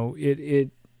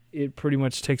 it pretty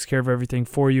much takes care of everything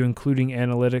for you, including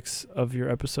analytics of your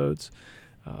episodes.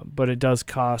 But it does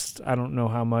cost, I don't know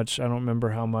how much, I don't remember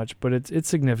how much, but it's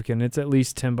significant. It's at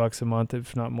least $10 a month,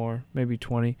 if not more, maybe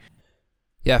 20.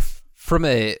 Yeah, from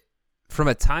a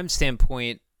time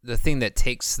standpoint, the thing that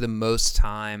takes the most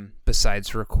time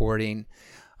besides recording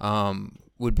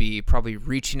would be probably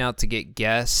reaching out to get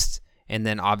guests, and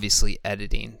then obviously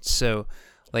editing. So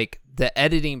like the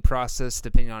editing process,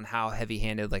 depending on how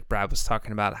heavy-handed, like Brad was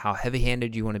talking about, how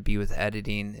heavy-handed you want to be with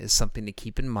editing is something to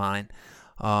keep in mind.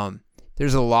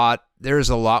 There's a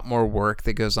lot more work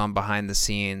that goes on behind the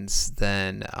scenes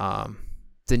than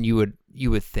you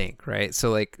would think, right? So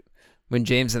like when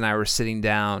James and I were sitting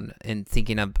down and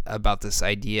thinking about this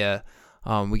idea,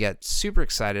 we got super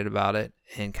excited about it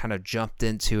and kind of jumped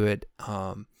into it.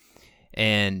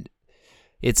 And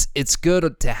it's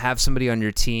good to have somebody on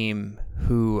your team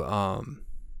who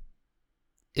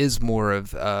is more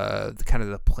of kind of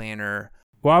the planner.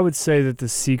 Well, I would say that the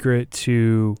secret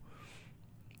to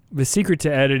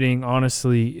editing,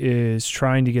 honestly, is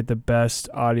trying to get the best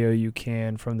audio you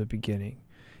can from the beginning.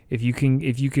 If you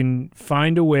can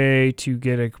find a way to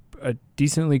get a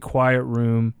decently quiet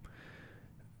room,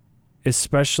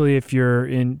 especially if you're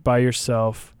in by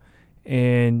yourself,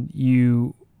 and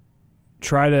you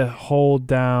try to hold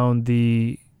down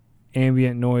the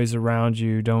ambient noise around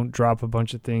you, don't drop a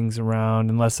bunch of things around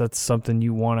unless that's something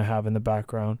you want to have in the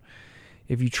background.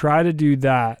 If you try to do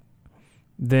that,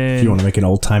 then if you want to make an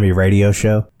old-timey radio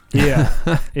show.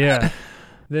 Yeah. Yeah.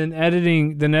 Then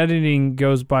editing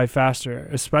goes by faster,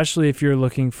 especially if you're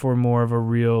looking for more of a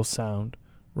real sound,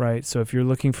 right? So if you're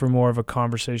looking for more of a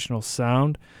conversational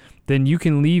sound, then you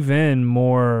can leave in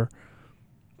more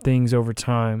things over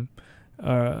time.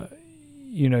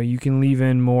 You can leave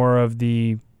in more of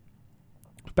the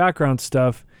background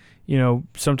stuff.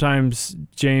 Sometimes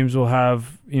James will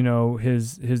have,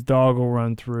 his dog will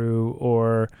run through,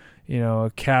 or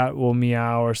a cat will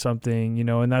meow or something,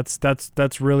 and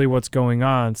that's really what's going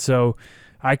on. So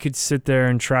I could sit there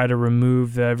and try to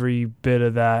remove every bit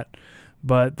of that,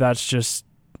 but that's just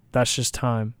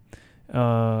time.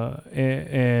 And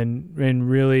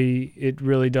really, it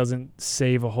really doesn't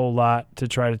save a whole lot to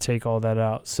try to take all that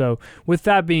out. So with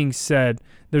that being said,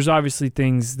 there's obviously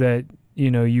things that,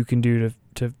 you can do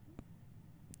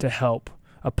to help.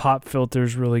 A pop filter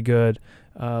is really good.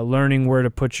 Learning where to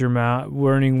put your mouth,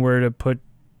 learning where to put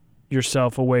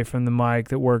yourself away from the mic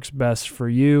that works best for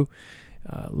you,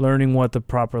 learning what the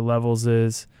proper levels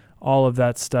is. All of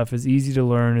that stuff is easy to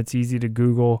learn. It's easy to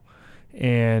Google.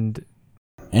 And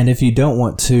if you don't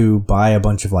want to buy a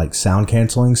bunch of like sound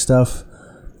canceling stuff,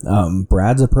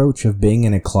 Brad's approach of being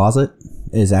in a closet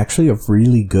is actually a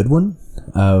really good one.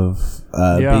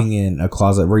 Being in a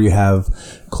closet where you have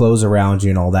clothes around you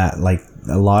and all that. Like,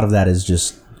 a lot of that is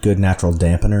just good natural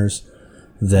dampeners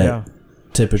that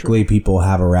typically people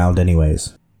have around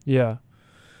anyways. Yeah.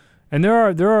 And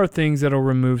there are things that'll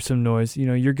remove some noise.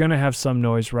 You're going to have some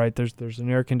noise, right? There's an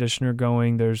air conditioner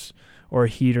going, or a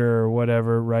heater or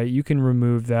whatever, right? You can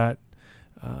remove that.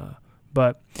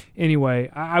 But anyway,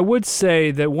 I would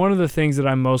say that one of the things that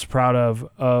I'm most proud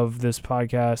of this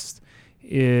podcast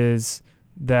is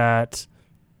that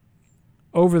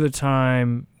over the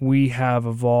time we have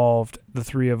evolved, the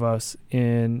three of us,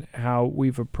 in how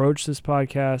we've approached this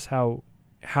podcast,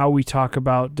 how we talk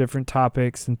about different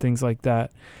topics and things like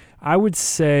that. I would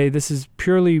say, this is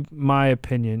purely my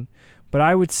opinion, but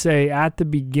I would say at the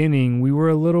beginning we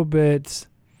were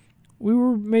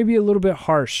maybe a little bit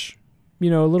harsh, a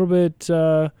little bit,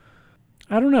 I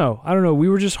don't know. We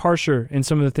were just harsher in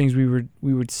some of the things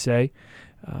we would say.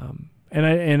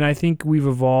 And I think we've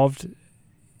evolved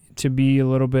to be a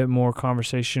little bit more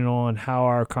conversational on how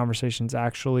our conversations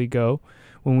actually go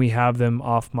when we have them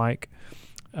off mic.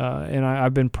 And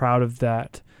I've been proud of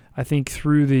that. I think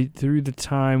through the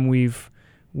time we've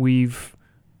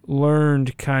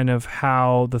learned kind of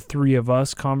how the three of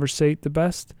us conversate the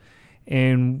best,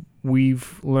 and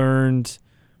we've learned,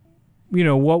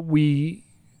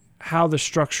 how the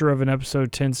structure of an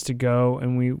episode tends to go,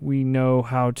 and we know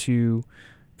how to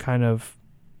kind of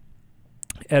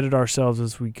edit ourselves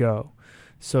as we go.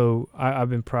 So I've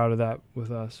been proud of that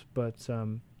with us. But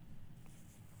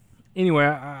anyway,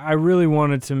 I really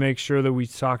wanted to make sure that we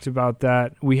talked about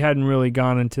that. We hadn't really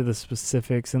gone into the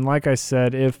specifics. And like I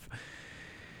said,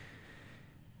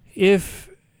 if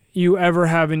you ever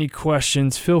have any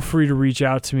questions, feel free to reach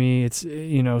out to me. It's,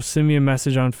 send me a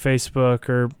message on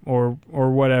Facebook or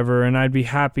whatever, and I'd be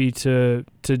happy to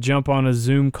jump on a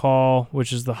Zoom call,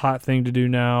 which is the hot thing to do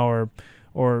now,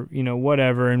 or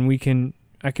whatever, and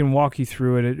I can walk you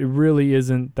through it. It really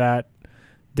isn't that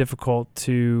difficult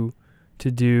to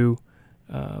do,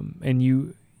 and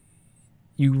you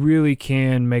really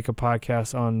can make a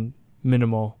podcast on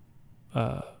minimal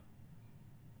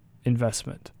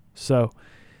investment. So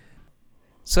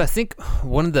I think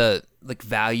one of the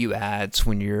value adds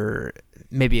when you're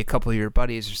maybe a couple of your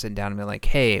buddies are sitting down and be like,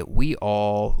 hey, we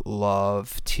all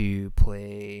love to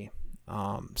play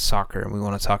soccer, and we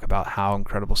want to talk about how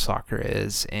incredible soccer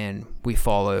is, and we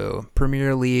follow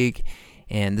Premier League,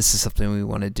 and this is something we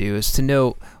want to do, is to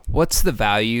know what's the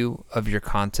value of your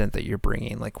content that you're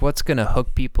bringing, like what's going to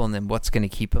hook people, and then what's going to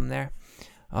keep them there,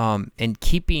 and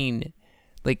keeping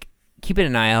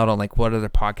an eye out on what other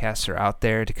podcasts are out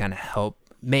there to kind of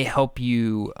may help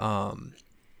you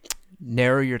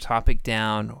narrow your topic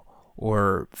down,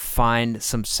 or find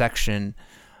some section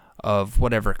of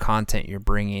whatever content you're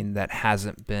bringing that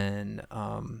hasn't been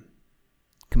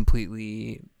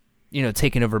completely,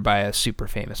 taken over by a super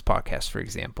famous podcast, for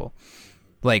example.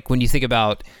 Like when you think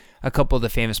about a couple of the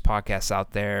famous podcasts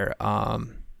out there,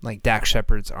 like Dax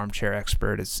Shepard's Armchair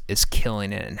Expert is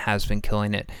killing it and has been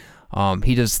killing it.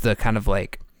 He does the kind of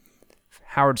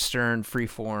Howard Stern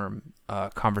freeform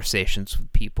conversations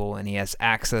with people, and he has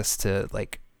access to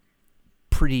like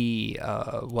pretty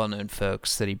well-known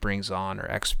folks that he brings on or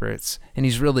experts, and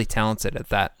he's really talented at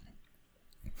that.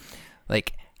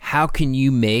 Like, how can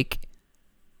you make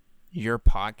your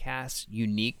podcast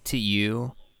unique to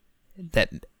you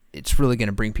that it's really going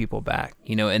to bring people back,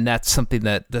 and that's something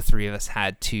that the three of us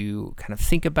had to kind of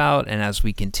think about, and as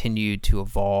we continued to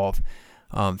evolve,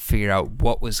 figure out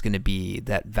what was going to be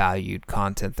that valued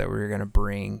content that we were going to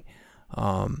bring.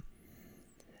 And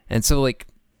so, like,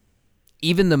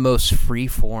 even the most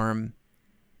free-form,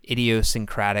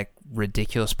 idiosyncratic,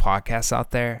 ridiculous podcasts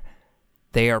out there,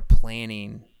 they are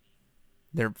planning.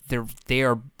 They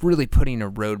are really putting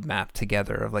a roadmap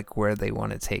together of like where they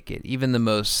want to take it. Even the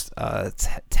most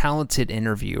talented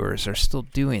interviewers are still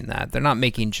doing that. They're not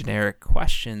making generic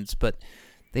questions, but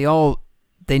they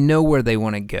know where they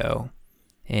want to go,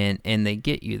 and they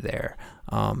get you there.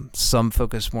 Some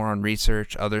focus more on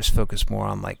research, others focus more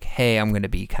on like, hey, I'm going to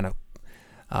be kind of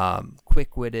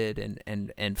quick-witted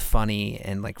and funny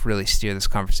and like really steer this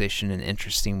conversation in an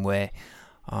interesting way.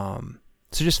 So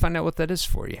just find out what that is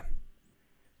for you.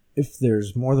 If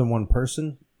there's more than one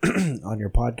person on your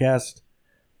podcast,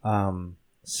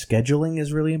 scheduling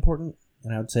is really important.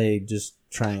 And I would say just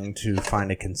trying to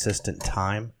find a consistent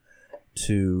time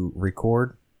to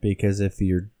record, because if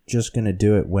you're just going to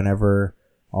do it whenever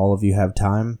all of you have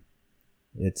time,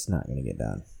 it's not going to get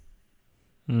done.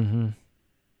 Mm-hmm.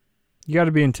 You got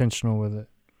to be intentional with it.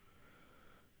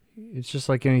 It's just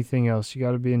like anything else. You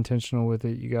got to be intentional with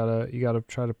it. You gotta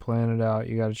try to plan it out.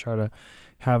 You got to try to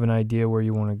have an idea where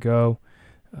you want to go.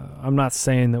 I'm not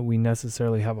saying that we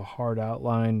necessarily have a hard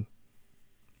outline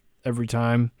every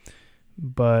time,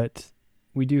 but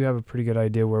we do have a pretty good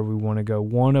idea where we want to go.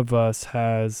 One of us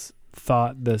has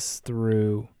thought this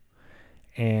through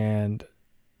and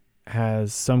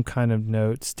has some kind of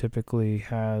notes, typically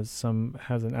has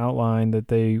an outline that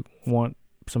they want,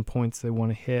 some points they want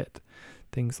to hit,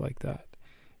 things like that.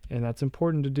 And that's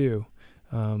important to do.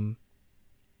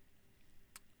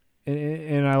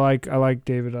 And I like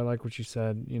David, I like what you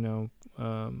said,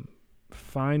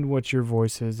 find what your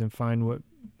voice is and find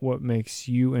what makes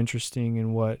you interesting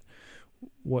and what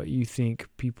you think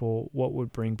what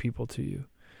would bring people to you.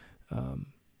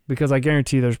 Because I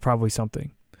guarantee there's probably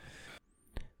something.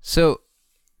 So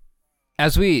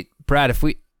Brad,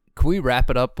 can we wrap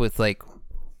it up with like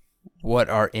what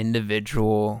our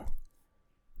individual,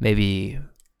 maybe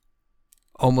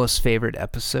almost favorite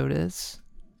episode is?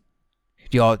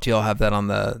 Do y'all have that on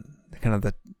the kind of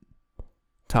the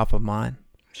top of mind?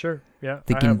 Sure. Yeah.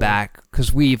 Thinking back,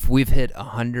 because we've hit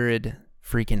 100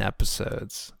 freaking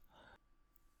episodes.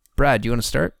 Brad, do you want to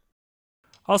start?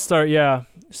 I'll start. Yeah.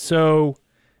 So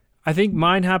I think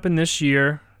mine happened this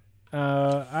year.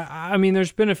 I mean,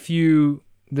 there's been a few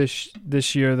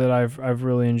this year that I've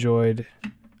really enjoyed.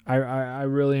 I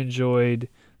really enjoyed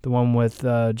the one with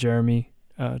Jeremy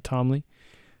Tomley.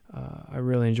 I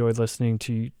really enjoyed listening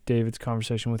to David's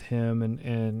conversation with him,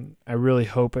 and I really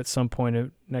hope at some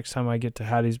point next time I get to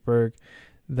Hattiesburg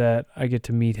that I get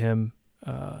to meet him,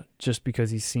 just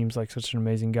because he seems like such an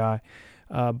amazing guy.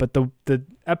 But the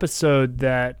episode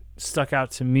that stuck out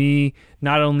to me,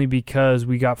 not only because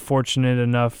we got fortunate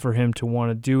enough for him to want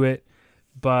to do it,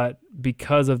 but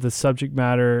because of the subject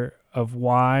matter of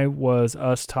why, was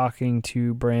us talking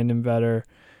to Brandon Vetter,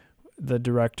 the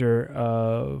director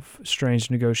of Strange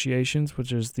Negotiations,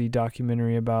 which is the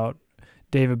documentary about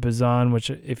David Bazan, which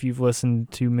if you've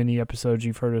listened to many episodes,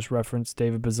 you've heard us reference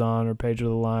David Bazan or Pedro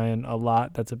the Lion a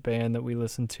lot. That's a band that we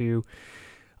listened to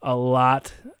a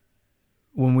lot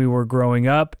when we were growing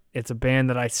up. It's a band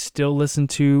that I still listen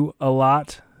to a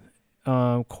lot,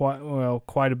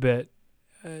 quite a bit,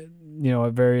 at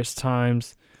various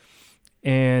times.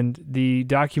 And the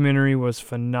documentary was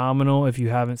phenomenal. If you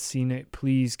haven't seen it,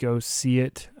 please go see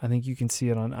it. I think you can see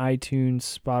it on iTunes,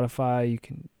 Spotify. You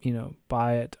can,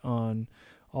 buy it on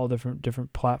all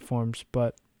different platforms.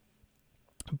 But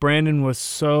Brandon was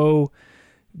so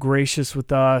gracious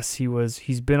with us.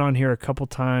 He's been on here a couple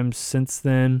times since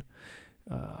then.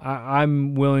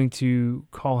 I'm willing to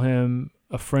call him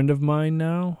a friend of mine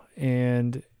now,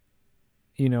 and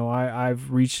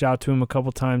I've reached out to him a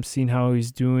couple times, seen how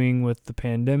he's doing with the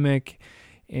pandemic,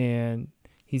 and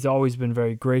he's always been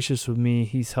very gracious with me.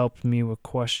 He's helped me with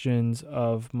questions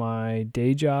of my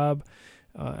day job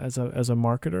as a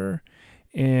marketer,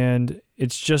 and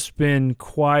it's just been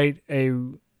quite a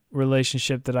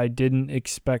relationship that I didn't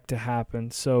expect to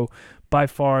happen. So by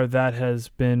far, that has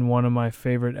been one of my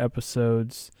favorite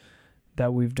episodes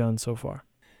that we've done so far.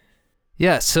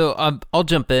 Yeah, so I'll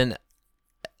jump in.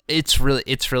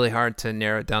 it's really hard to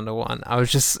narrow it down to one. I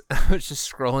was just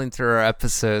scrolling through our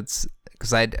episodes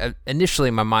because I initially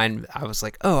in my mind I was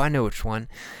like, oh, I know which one,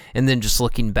 and then just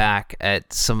looking back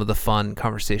at some of the fun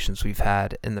conversations we've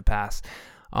had in the past.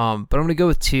 But I'm gonna go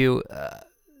with two.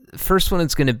 First one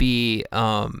is gonna be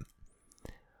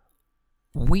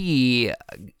we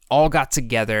all got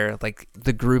together, like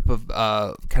the group of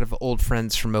kind of old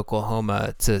friends from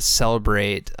Oklahoma, to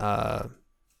celebrate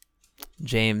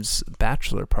James'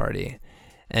 bachelor party.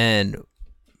 And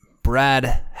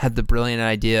Brad had the brilliant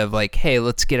idea of like, hey,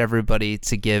 let's get everybody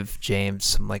to give James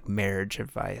some like marriage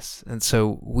advice. And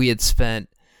so we had spent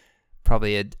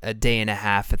probably a day and a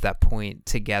half at that point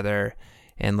together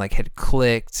and like had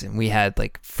clicked, and we had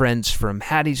like friends from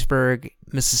Hattiesburg,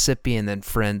 Mississippi, and then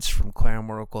friends from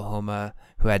Claremore, Oklahoma,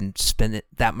 who hadn't spent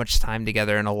that much time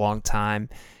together in a long time,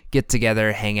 get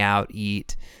together, hang out,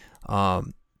 eat,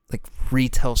 like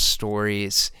retell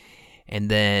stories,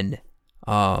 and then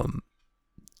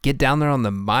get down there on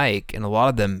the mic. And a lot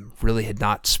of them really had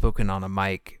not spoken on a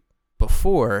mic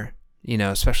before,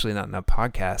 especially not in a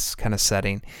podcast kind of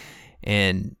setting,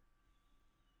 and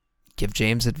give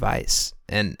James advice.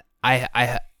 And I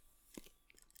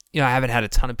haven't had a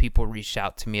ton of people reach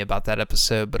out to me about that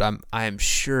episode, but I am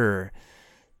sure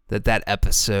that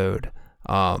episode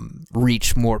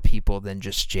reached more people than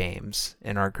just James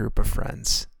in our group of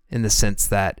friends, in the sense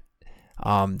that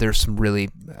there's some really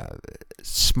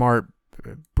smart,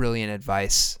 brilliant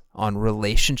advice on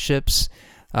relationships,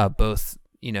 both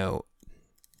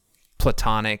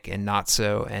platonic and not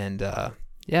so. And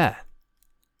yeah,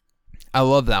 I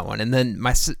love that one. And then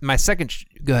my second,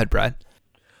 go ahead, Brad.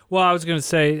 Well, I was going to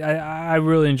say, I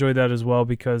really enjoyed that as well,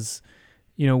 because,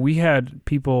 we had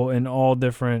people in all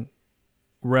different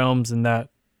realms in that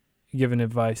giving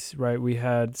advice, right? We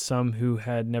had some who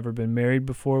had never been married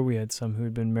before. We had some who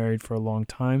had been married for a long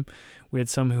time. We had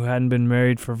some who hadn't been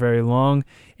married for very long.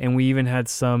 And we even had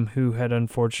some who had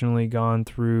unfortunately gone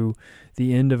through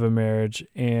the end of a marriage.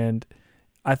 And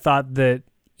I thought that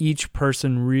each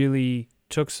person really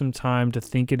took some time to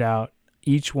think it out.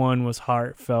 Each one was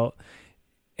heartfelt.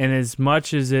 And as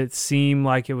much as it seemed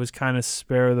like it was kind of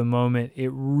spare of the moment, it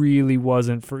really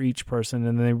wasn't for each person,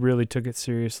 and they really took it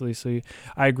seriously. So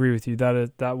I agree with you.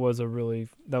 That was a really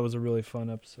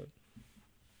fun episode.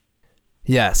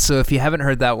 Yeah, so if you haven't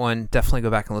heard that one, definitely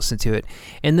go back and listen to it.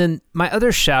 And then my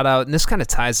other shout out, and this kind of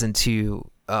ties into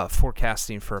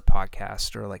forecasting for a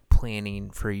podcast, or like planning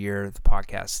for a year of the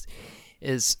podcast,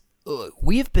 is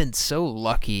we've been so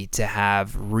lucky to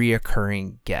have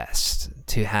reoccurring guests,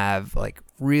 to have like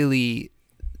really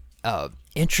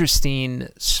interesting,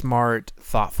 smart,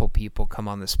 thoughtful people come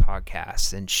on this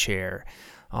podcast and share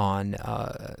on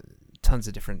tons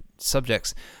of different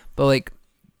subjects. But like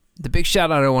the big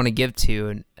shout out I want to give to,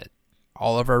 and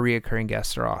all of our reoccurring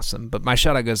guests are awesome, but my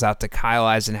shout out goes out to Kyle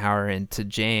Eisenhower and to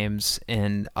James,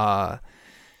 and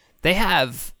they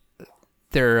have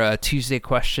their Tuesday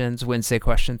questions, Wednesday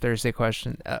question, Thursday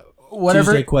question,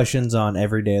 whatever. Tuesday questions on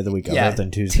every day of the week, other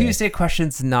than Tuesday. Tuesday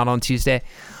questions not on Tuesday,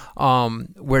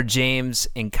 where James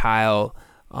and Kyle,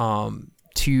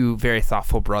 two very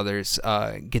thoughtful brothers,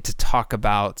 get to talk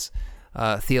about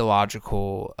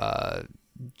theological,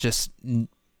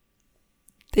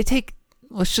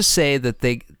 let's just say that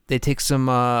they take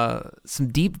some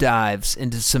deep dives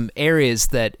into some areas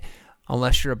that,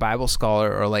 unless you're a Bible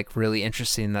scholar or like really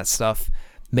interested in that stuff,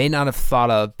 may not have thought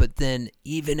of. But then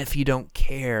even if you don't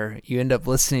care, you end up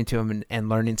listening to them and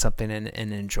learning something and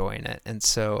enjoying it. And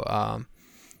so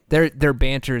their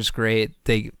banter is great.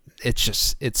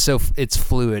 It's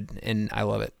fluid, and I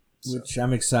love it. Which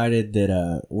I'm excited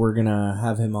that we're gonna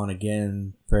have him on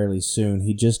again fairly soon.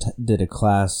 He just did a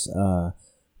class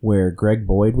where Greg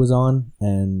Boyd was on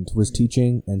and was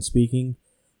teaching and speaking,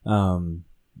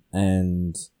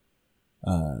 and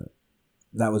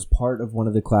that was part of one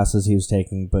of the classes he was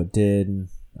taking, but did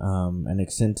an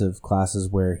extent of classes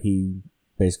where he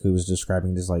basically was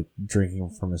describing just like drinking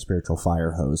from a spiritual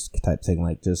fire hose type thing,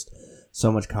 like just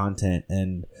so much content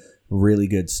and really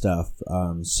good stuff.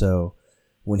 So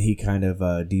when he kind of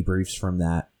debriefs from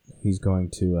that, he's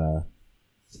going to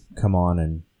come on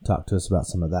and talk to us about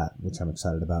some of that, which I'm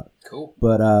excited about. Cool.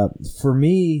 But for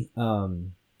me,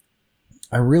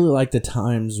 I really like the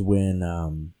times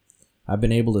when I've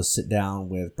been able to sit down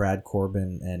with Brad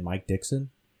Corbin and Mike Dixon.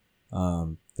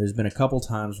 There's been a couple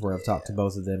times where I've talked to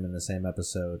both of them in the same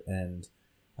episode, and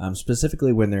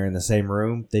specifically when they're in the same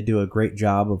room, they do a great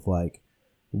job of like,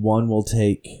 one will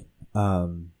take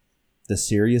the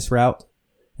serious route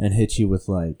and hit you with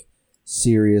like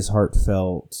serious,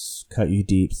 heartfelt, cut you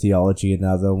deep theology, and the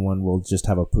other one will just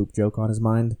have a poop joke on his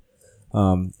mind.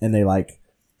 And they like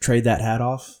trade that hat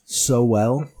off so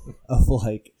well of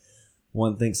like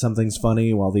one thinks something's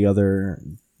funny while the other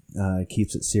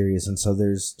keeps it serious, and so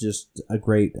there's just a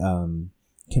great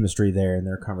chemistry there in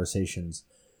their conversations.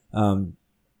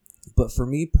 But for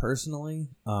me personally,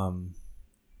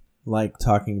 like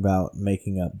talking about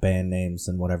making up band names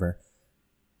and whatever,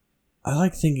 I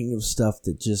like thinking of stuff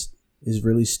that just is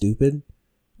really stupid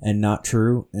and not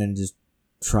true, and just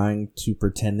trying to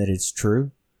pretend that it's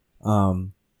true.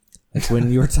 Like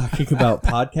when you were talking about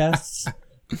podcasts,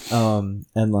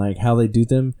 and like how they do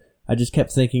them, I just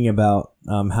kept thinking about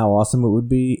how awesome it would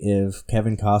be if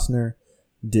Kevin Costner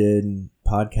did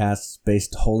podcasts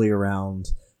based wholly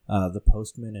around the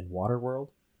Postman and Waterworld.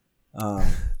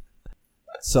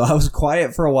 So I was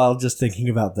quiet for a while just thinking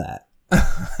about that.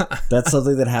 That's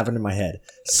something that happened in my head.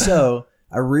 So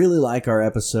I really like our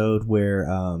episode where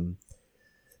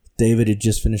David had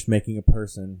just finished making a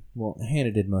person. Well,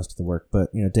 Hannah did most of the work,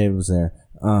 but David was there.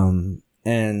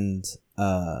 And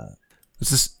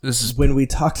this is when we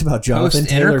talked about Jonathan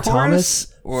Taylor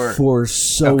Thomas for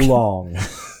so long.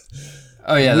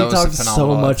 Oh yeah, we that was talked a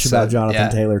phenomenal so much episode. about Jonathan Yeah.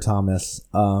 Taylor Thomas.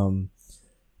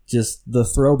 Just the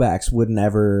throwbacks wouldn't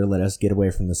ever let us get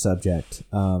away from the subject.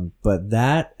 But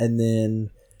that, and then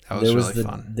That was there was really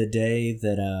fun. the day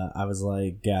that I was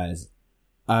like, guys,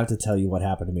 I have to tell you what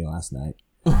happened to me last night.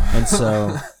 And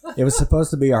so it was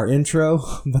supposed to be our intro,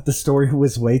 but the story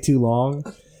was way too long.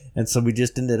 And so we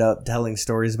just ended up telling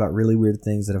stories about really weird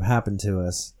things that have happened to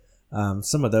us.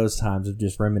 Some of those times of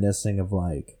just reminiscing of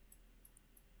like,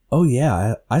 oh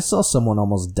yeah, I saw someone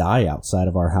almost die outside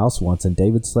of our house once and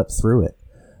David slept through it.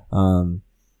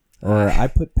 Or I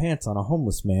put pants on a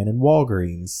homeless man in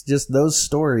Walgreens. Just those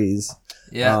stories.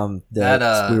 Yeah,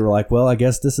 That we were like, well, I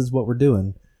guess this is what we're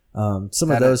doing.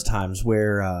 Some of those times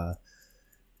where,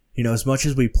 as much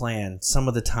as we plan, some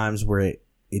of the times where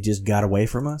it just got away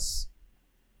from us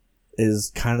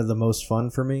is kind of the most fun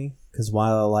for me. Because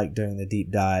while I like doing the deep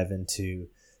dive into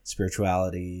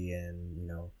spirituality and,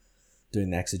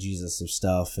 doing the exegesis of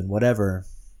stuff and whatever,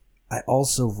 I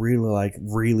also really like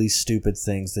really stupid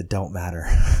things that don't matter.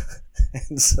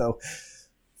 And so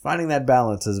finding that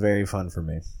balance is very fun for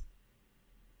me.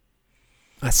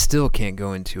 I still can't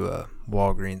go into a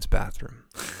Walgreens bathroom.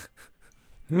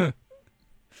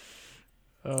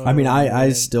 I mean, I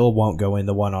still won't go in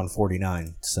the one on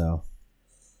 49, so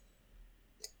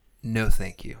No,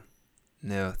 thank you.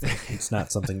 No, thank you. it's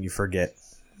not something you forget.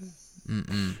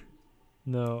 Mm-mm.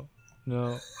 No.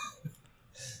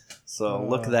 So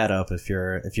look that up if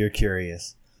you're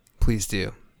curious. Please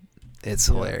do. It's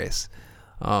hilarious.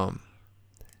 Do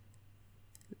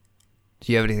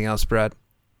you have anything else, Brad?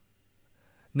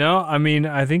 No, I mean,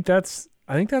 I think that's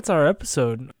our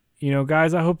episode.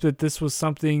 Guys, I hope that this was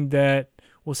something that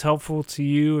was helpful to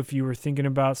you if you were thinking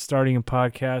about starting a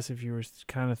podcast, if you were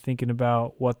kind of thinking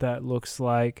about what that looks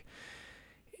like.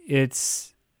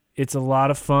 It's a lot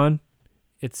of fun.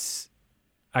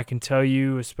 I can tell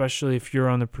you, especially if you're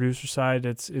on the producer side,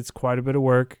 it's quite a bit of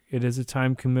work. It is a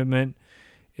time commitment.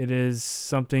 It is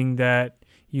something that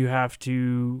you have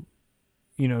to,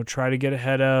 try to get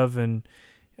ahead of, and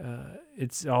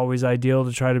it's always ideal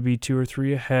to try to be 2 or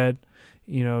 3 ahead.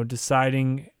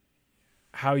 Deciding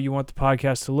how you want the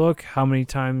podcast to look, how many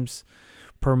times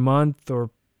per month or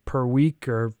per week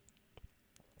or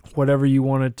whatever you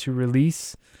wanted to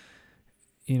release,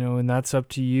 and that's up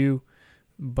to you.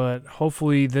 But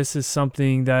hopefully this is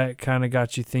something that kind of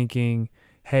got you thinking,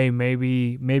 hey,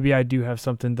 maybe I do have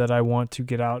something that I want to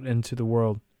get out into the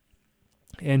world.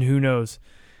 And who knows?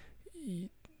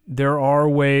 There are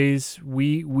ways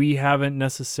we haven't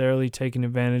necessarily taken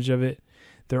advantage of it.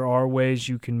 There are ways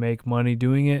you can make money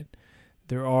doing it.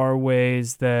 There are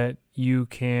ways that you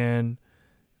can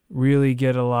really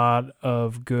get a lot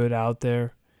of good out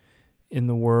there in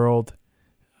the world.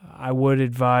 I would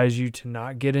advise you to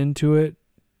not get into it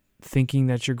thinking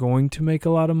that you're going to make a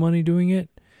lot of money doing it.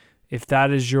 If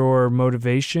that is your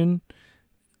motivation,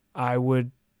 I would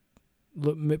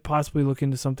possibly look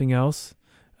into something else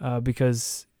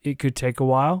because it could take a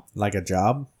while. Like a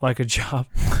job? Like a job.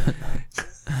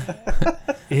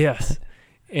 Yes.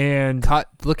 And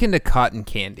Look into cotton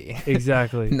candy.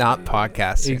 exactly. Not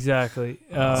podcasting. Exactly.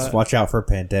 Just watch out for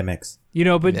pandemics.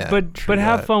 But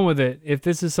have that. fun with it. If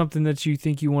this is something that you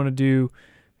think you want to do,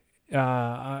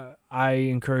 I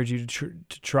encourage you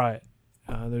to try it.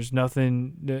 There's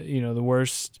nothing, the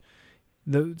worst.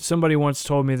 Somebody once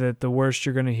told me that the worst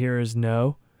you're going to hear is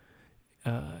no,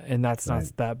 and that's not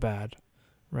that bad,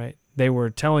 right? They were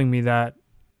telling me that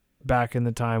back in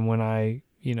the time when I,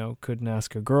 couldn't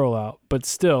ask a girl out, but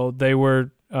still, they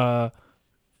were.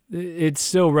 It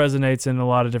still resonates in a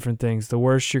lot of different things. The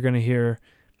worst you're going to hear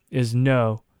is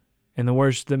no, And the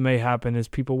worst that may happen is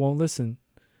people won't listen.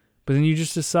 But then you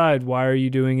just decide, why are you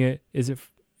doing it? Is it,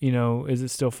 is it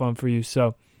still fun for you?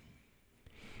 So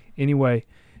anyway,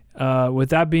 with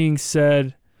that being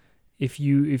said, if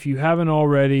you haven't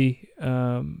already,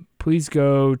 please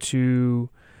go to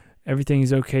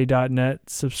everythingisok.net,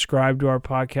 subscribe to our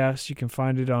podcast. You can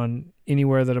find it on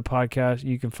anywhere that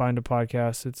you can find a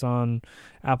podcast. It's on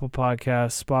Apple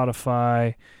Podcasts,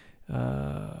 Spotify,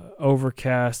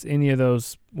 Overcast, any of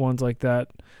those ones like that,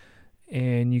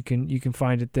 and you can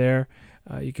find it there.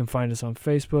 You can find us on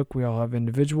Facebook. We all have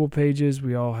individual pages.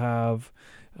 We all have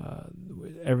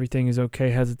Everything Is Okay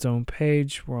has its own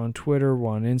page. We're on Twitter.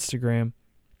 We're on Instagram.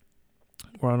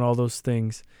 We're on all those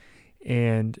things.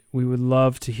 And we would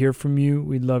love to hear from you.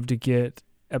 We'd love to get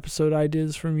episode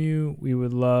ideas from you. We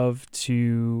would love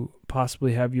to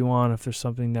possibly have you on if there's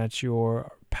something that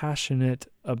you're passionate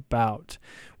about.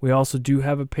 We also do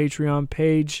have a Patreon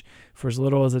page. For as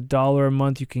little as $1 a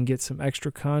month, you can get some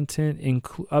extra content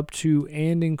up to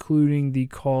and including the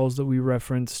calls that we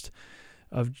referenced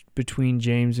between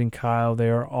James and Kyle. They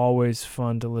are always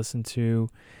fun to listen to.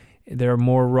 They're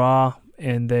more raw,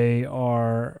 and they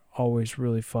are always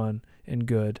really fun and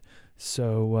good.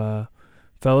 So,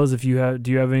 fellas, do you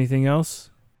have anything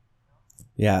else?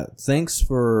 Yeah, thanks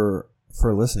for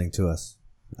listening to us.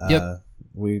 Yep.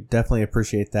 We definitely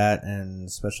appreciate that,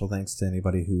 and special thanks to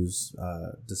anybody who's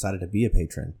decided to be a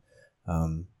patron.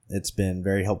 It's been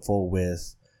very helpful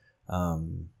with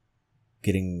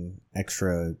getting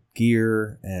extra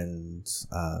gear and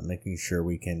making sure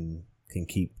we can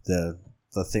keep the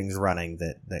things running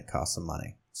that cost some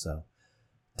money. So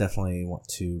definitely want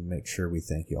to make sure we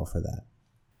thank you all for that.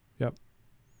 Yep,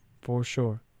 for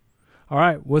sure. All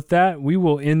right, with that, we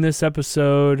will end this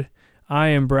episode. I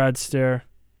am Brad Stair.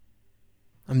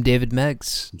 I'm David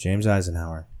Meggs. James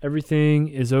Eisenhower. Everything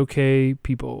is okay,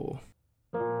 people.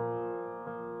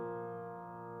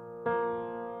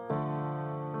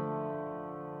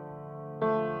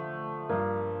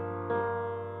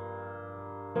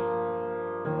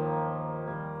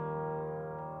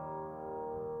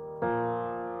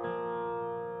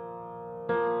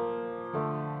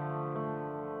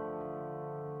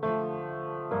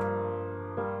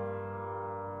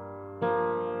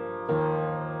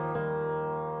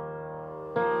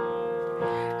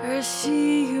 I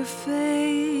see your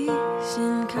face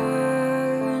in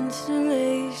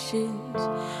constellations,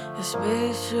 a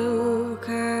special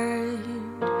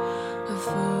kind of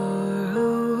far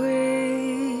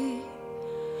away.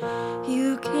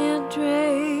 You can't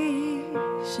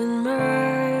trace in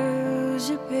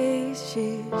miles of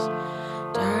paces.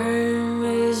 Time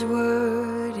is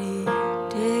what it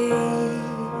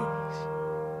takes.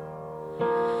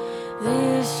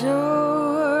 This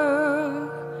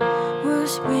will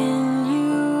spin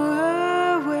you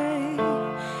away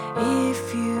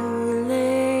if you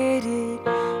let it.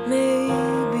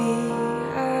 Maybe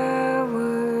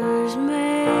hours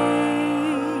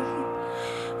made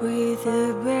with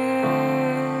a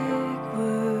backwards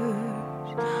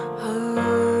heart.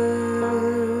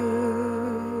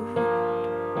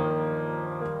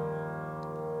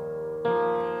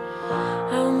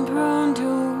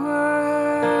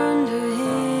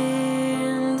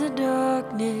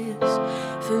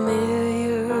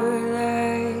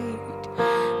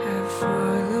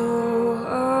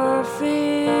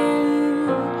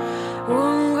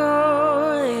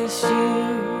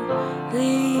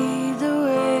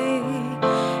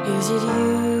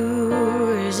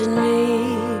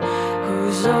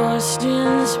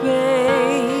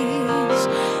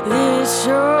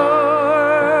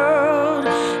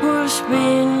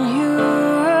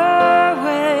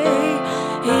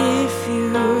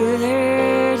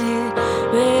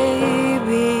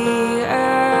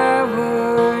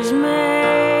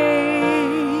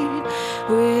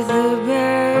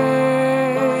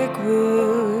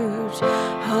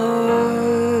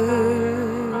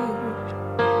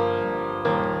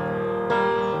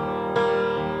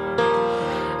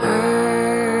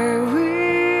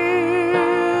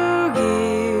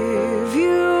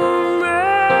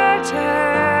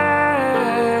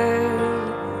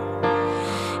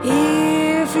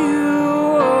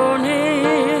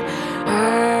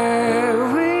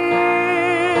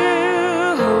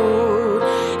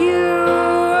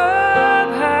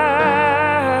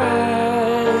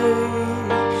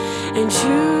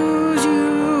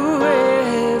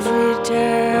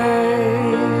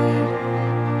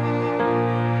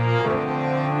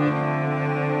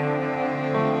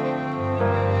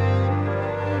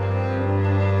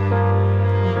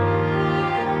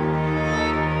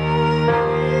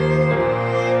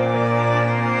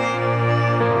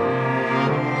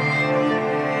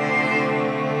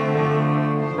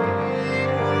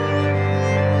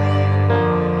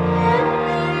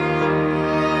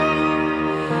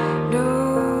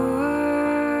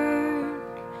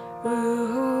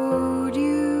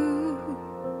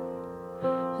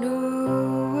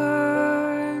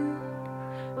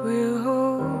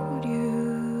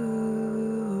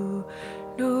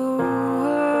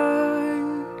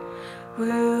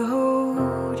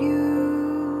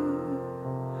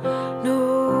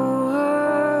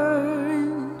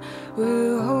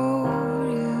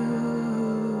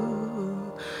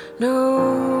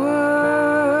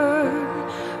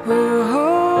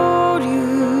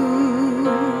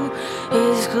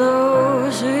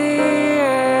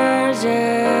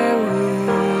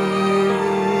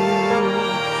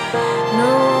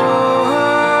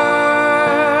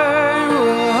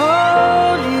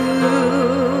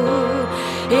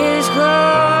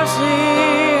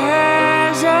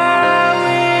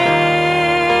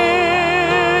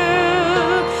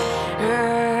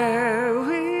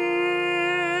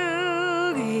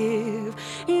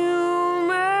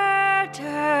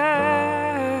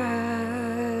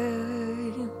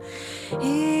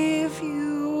 If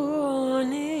you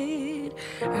want it,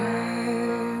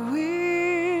 I will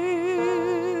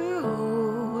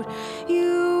hold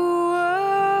you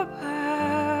up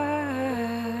high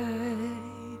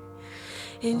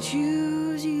and you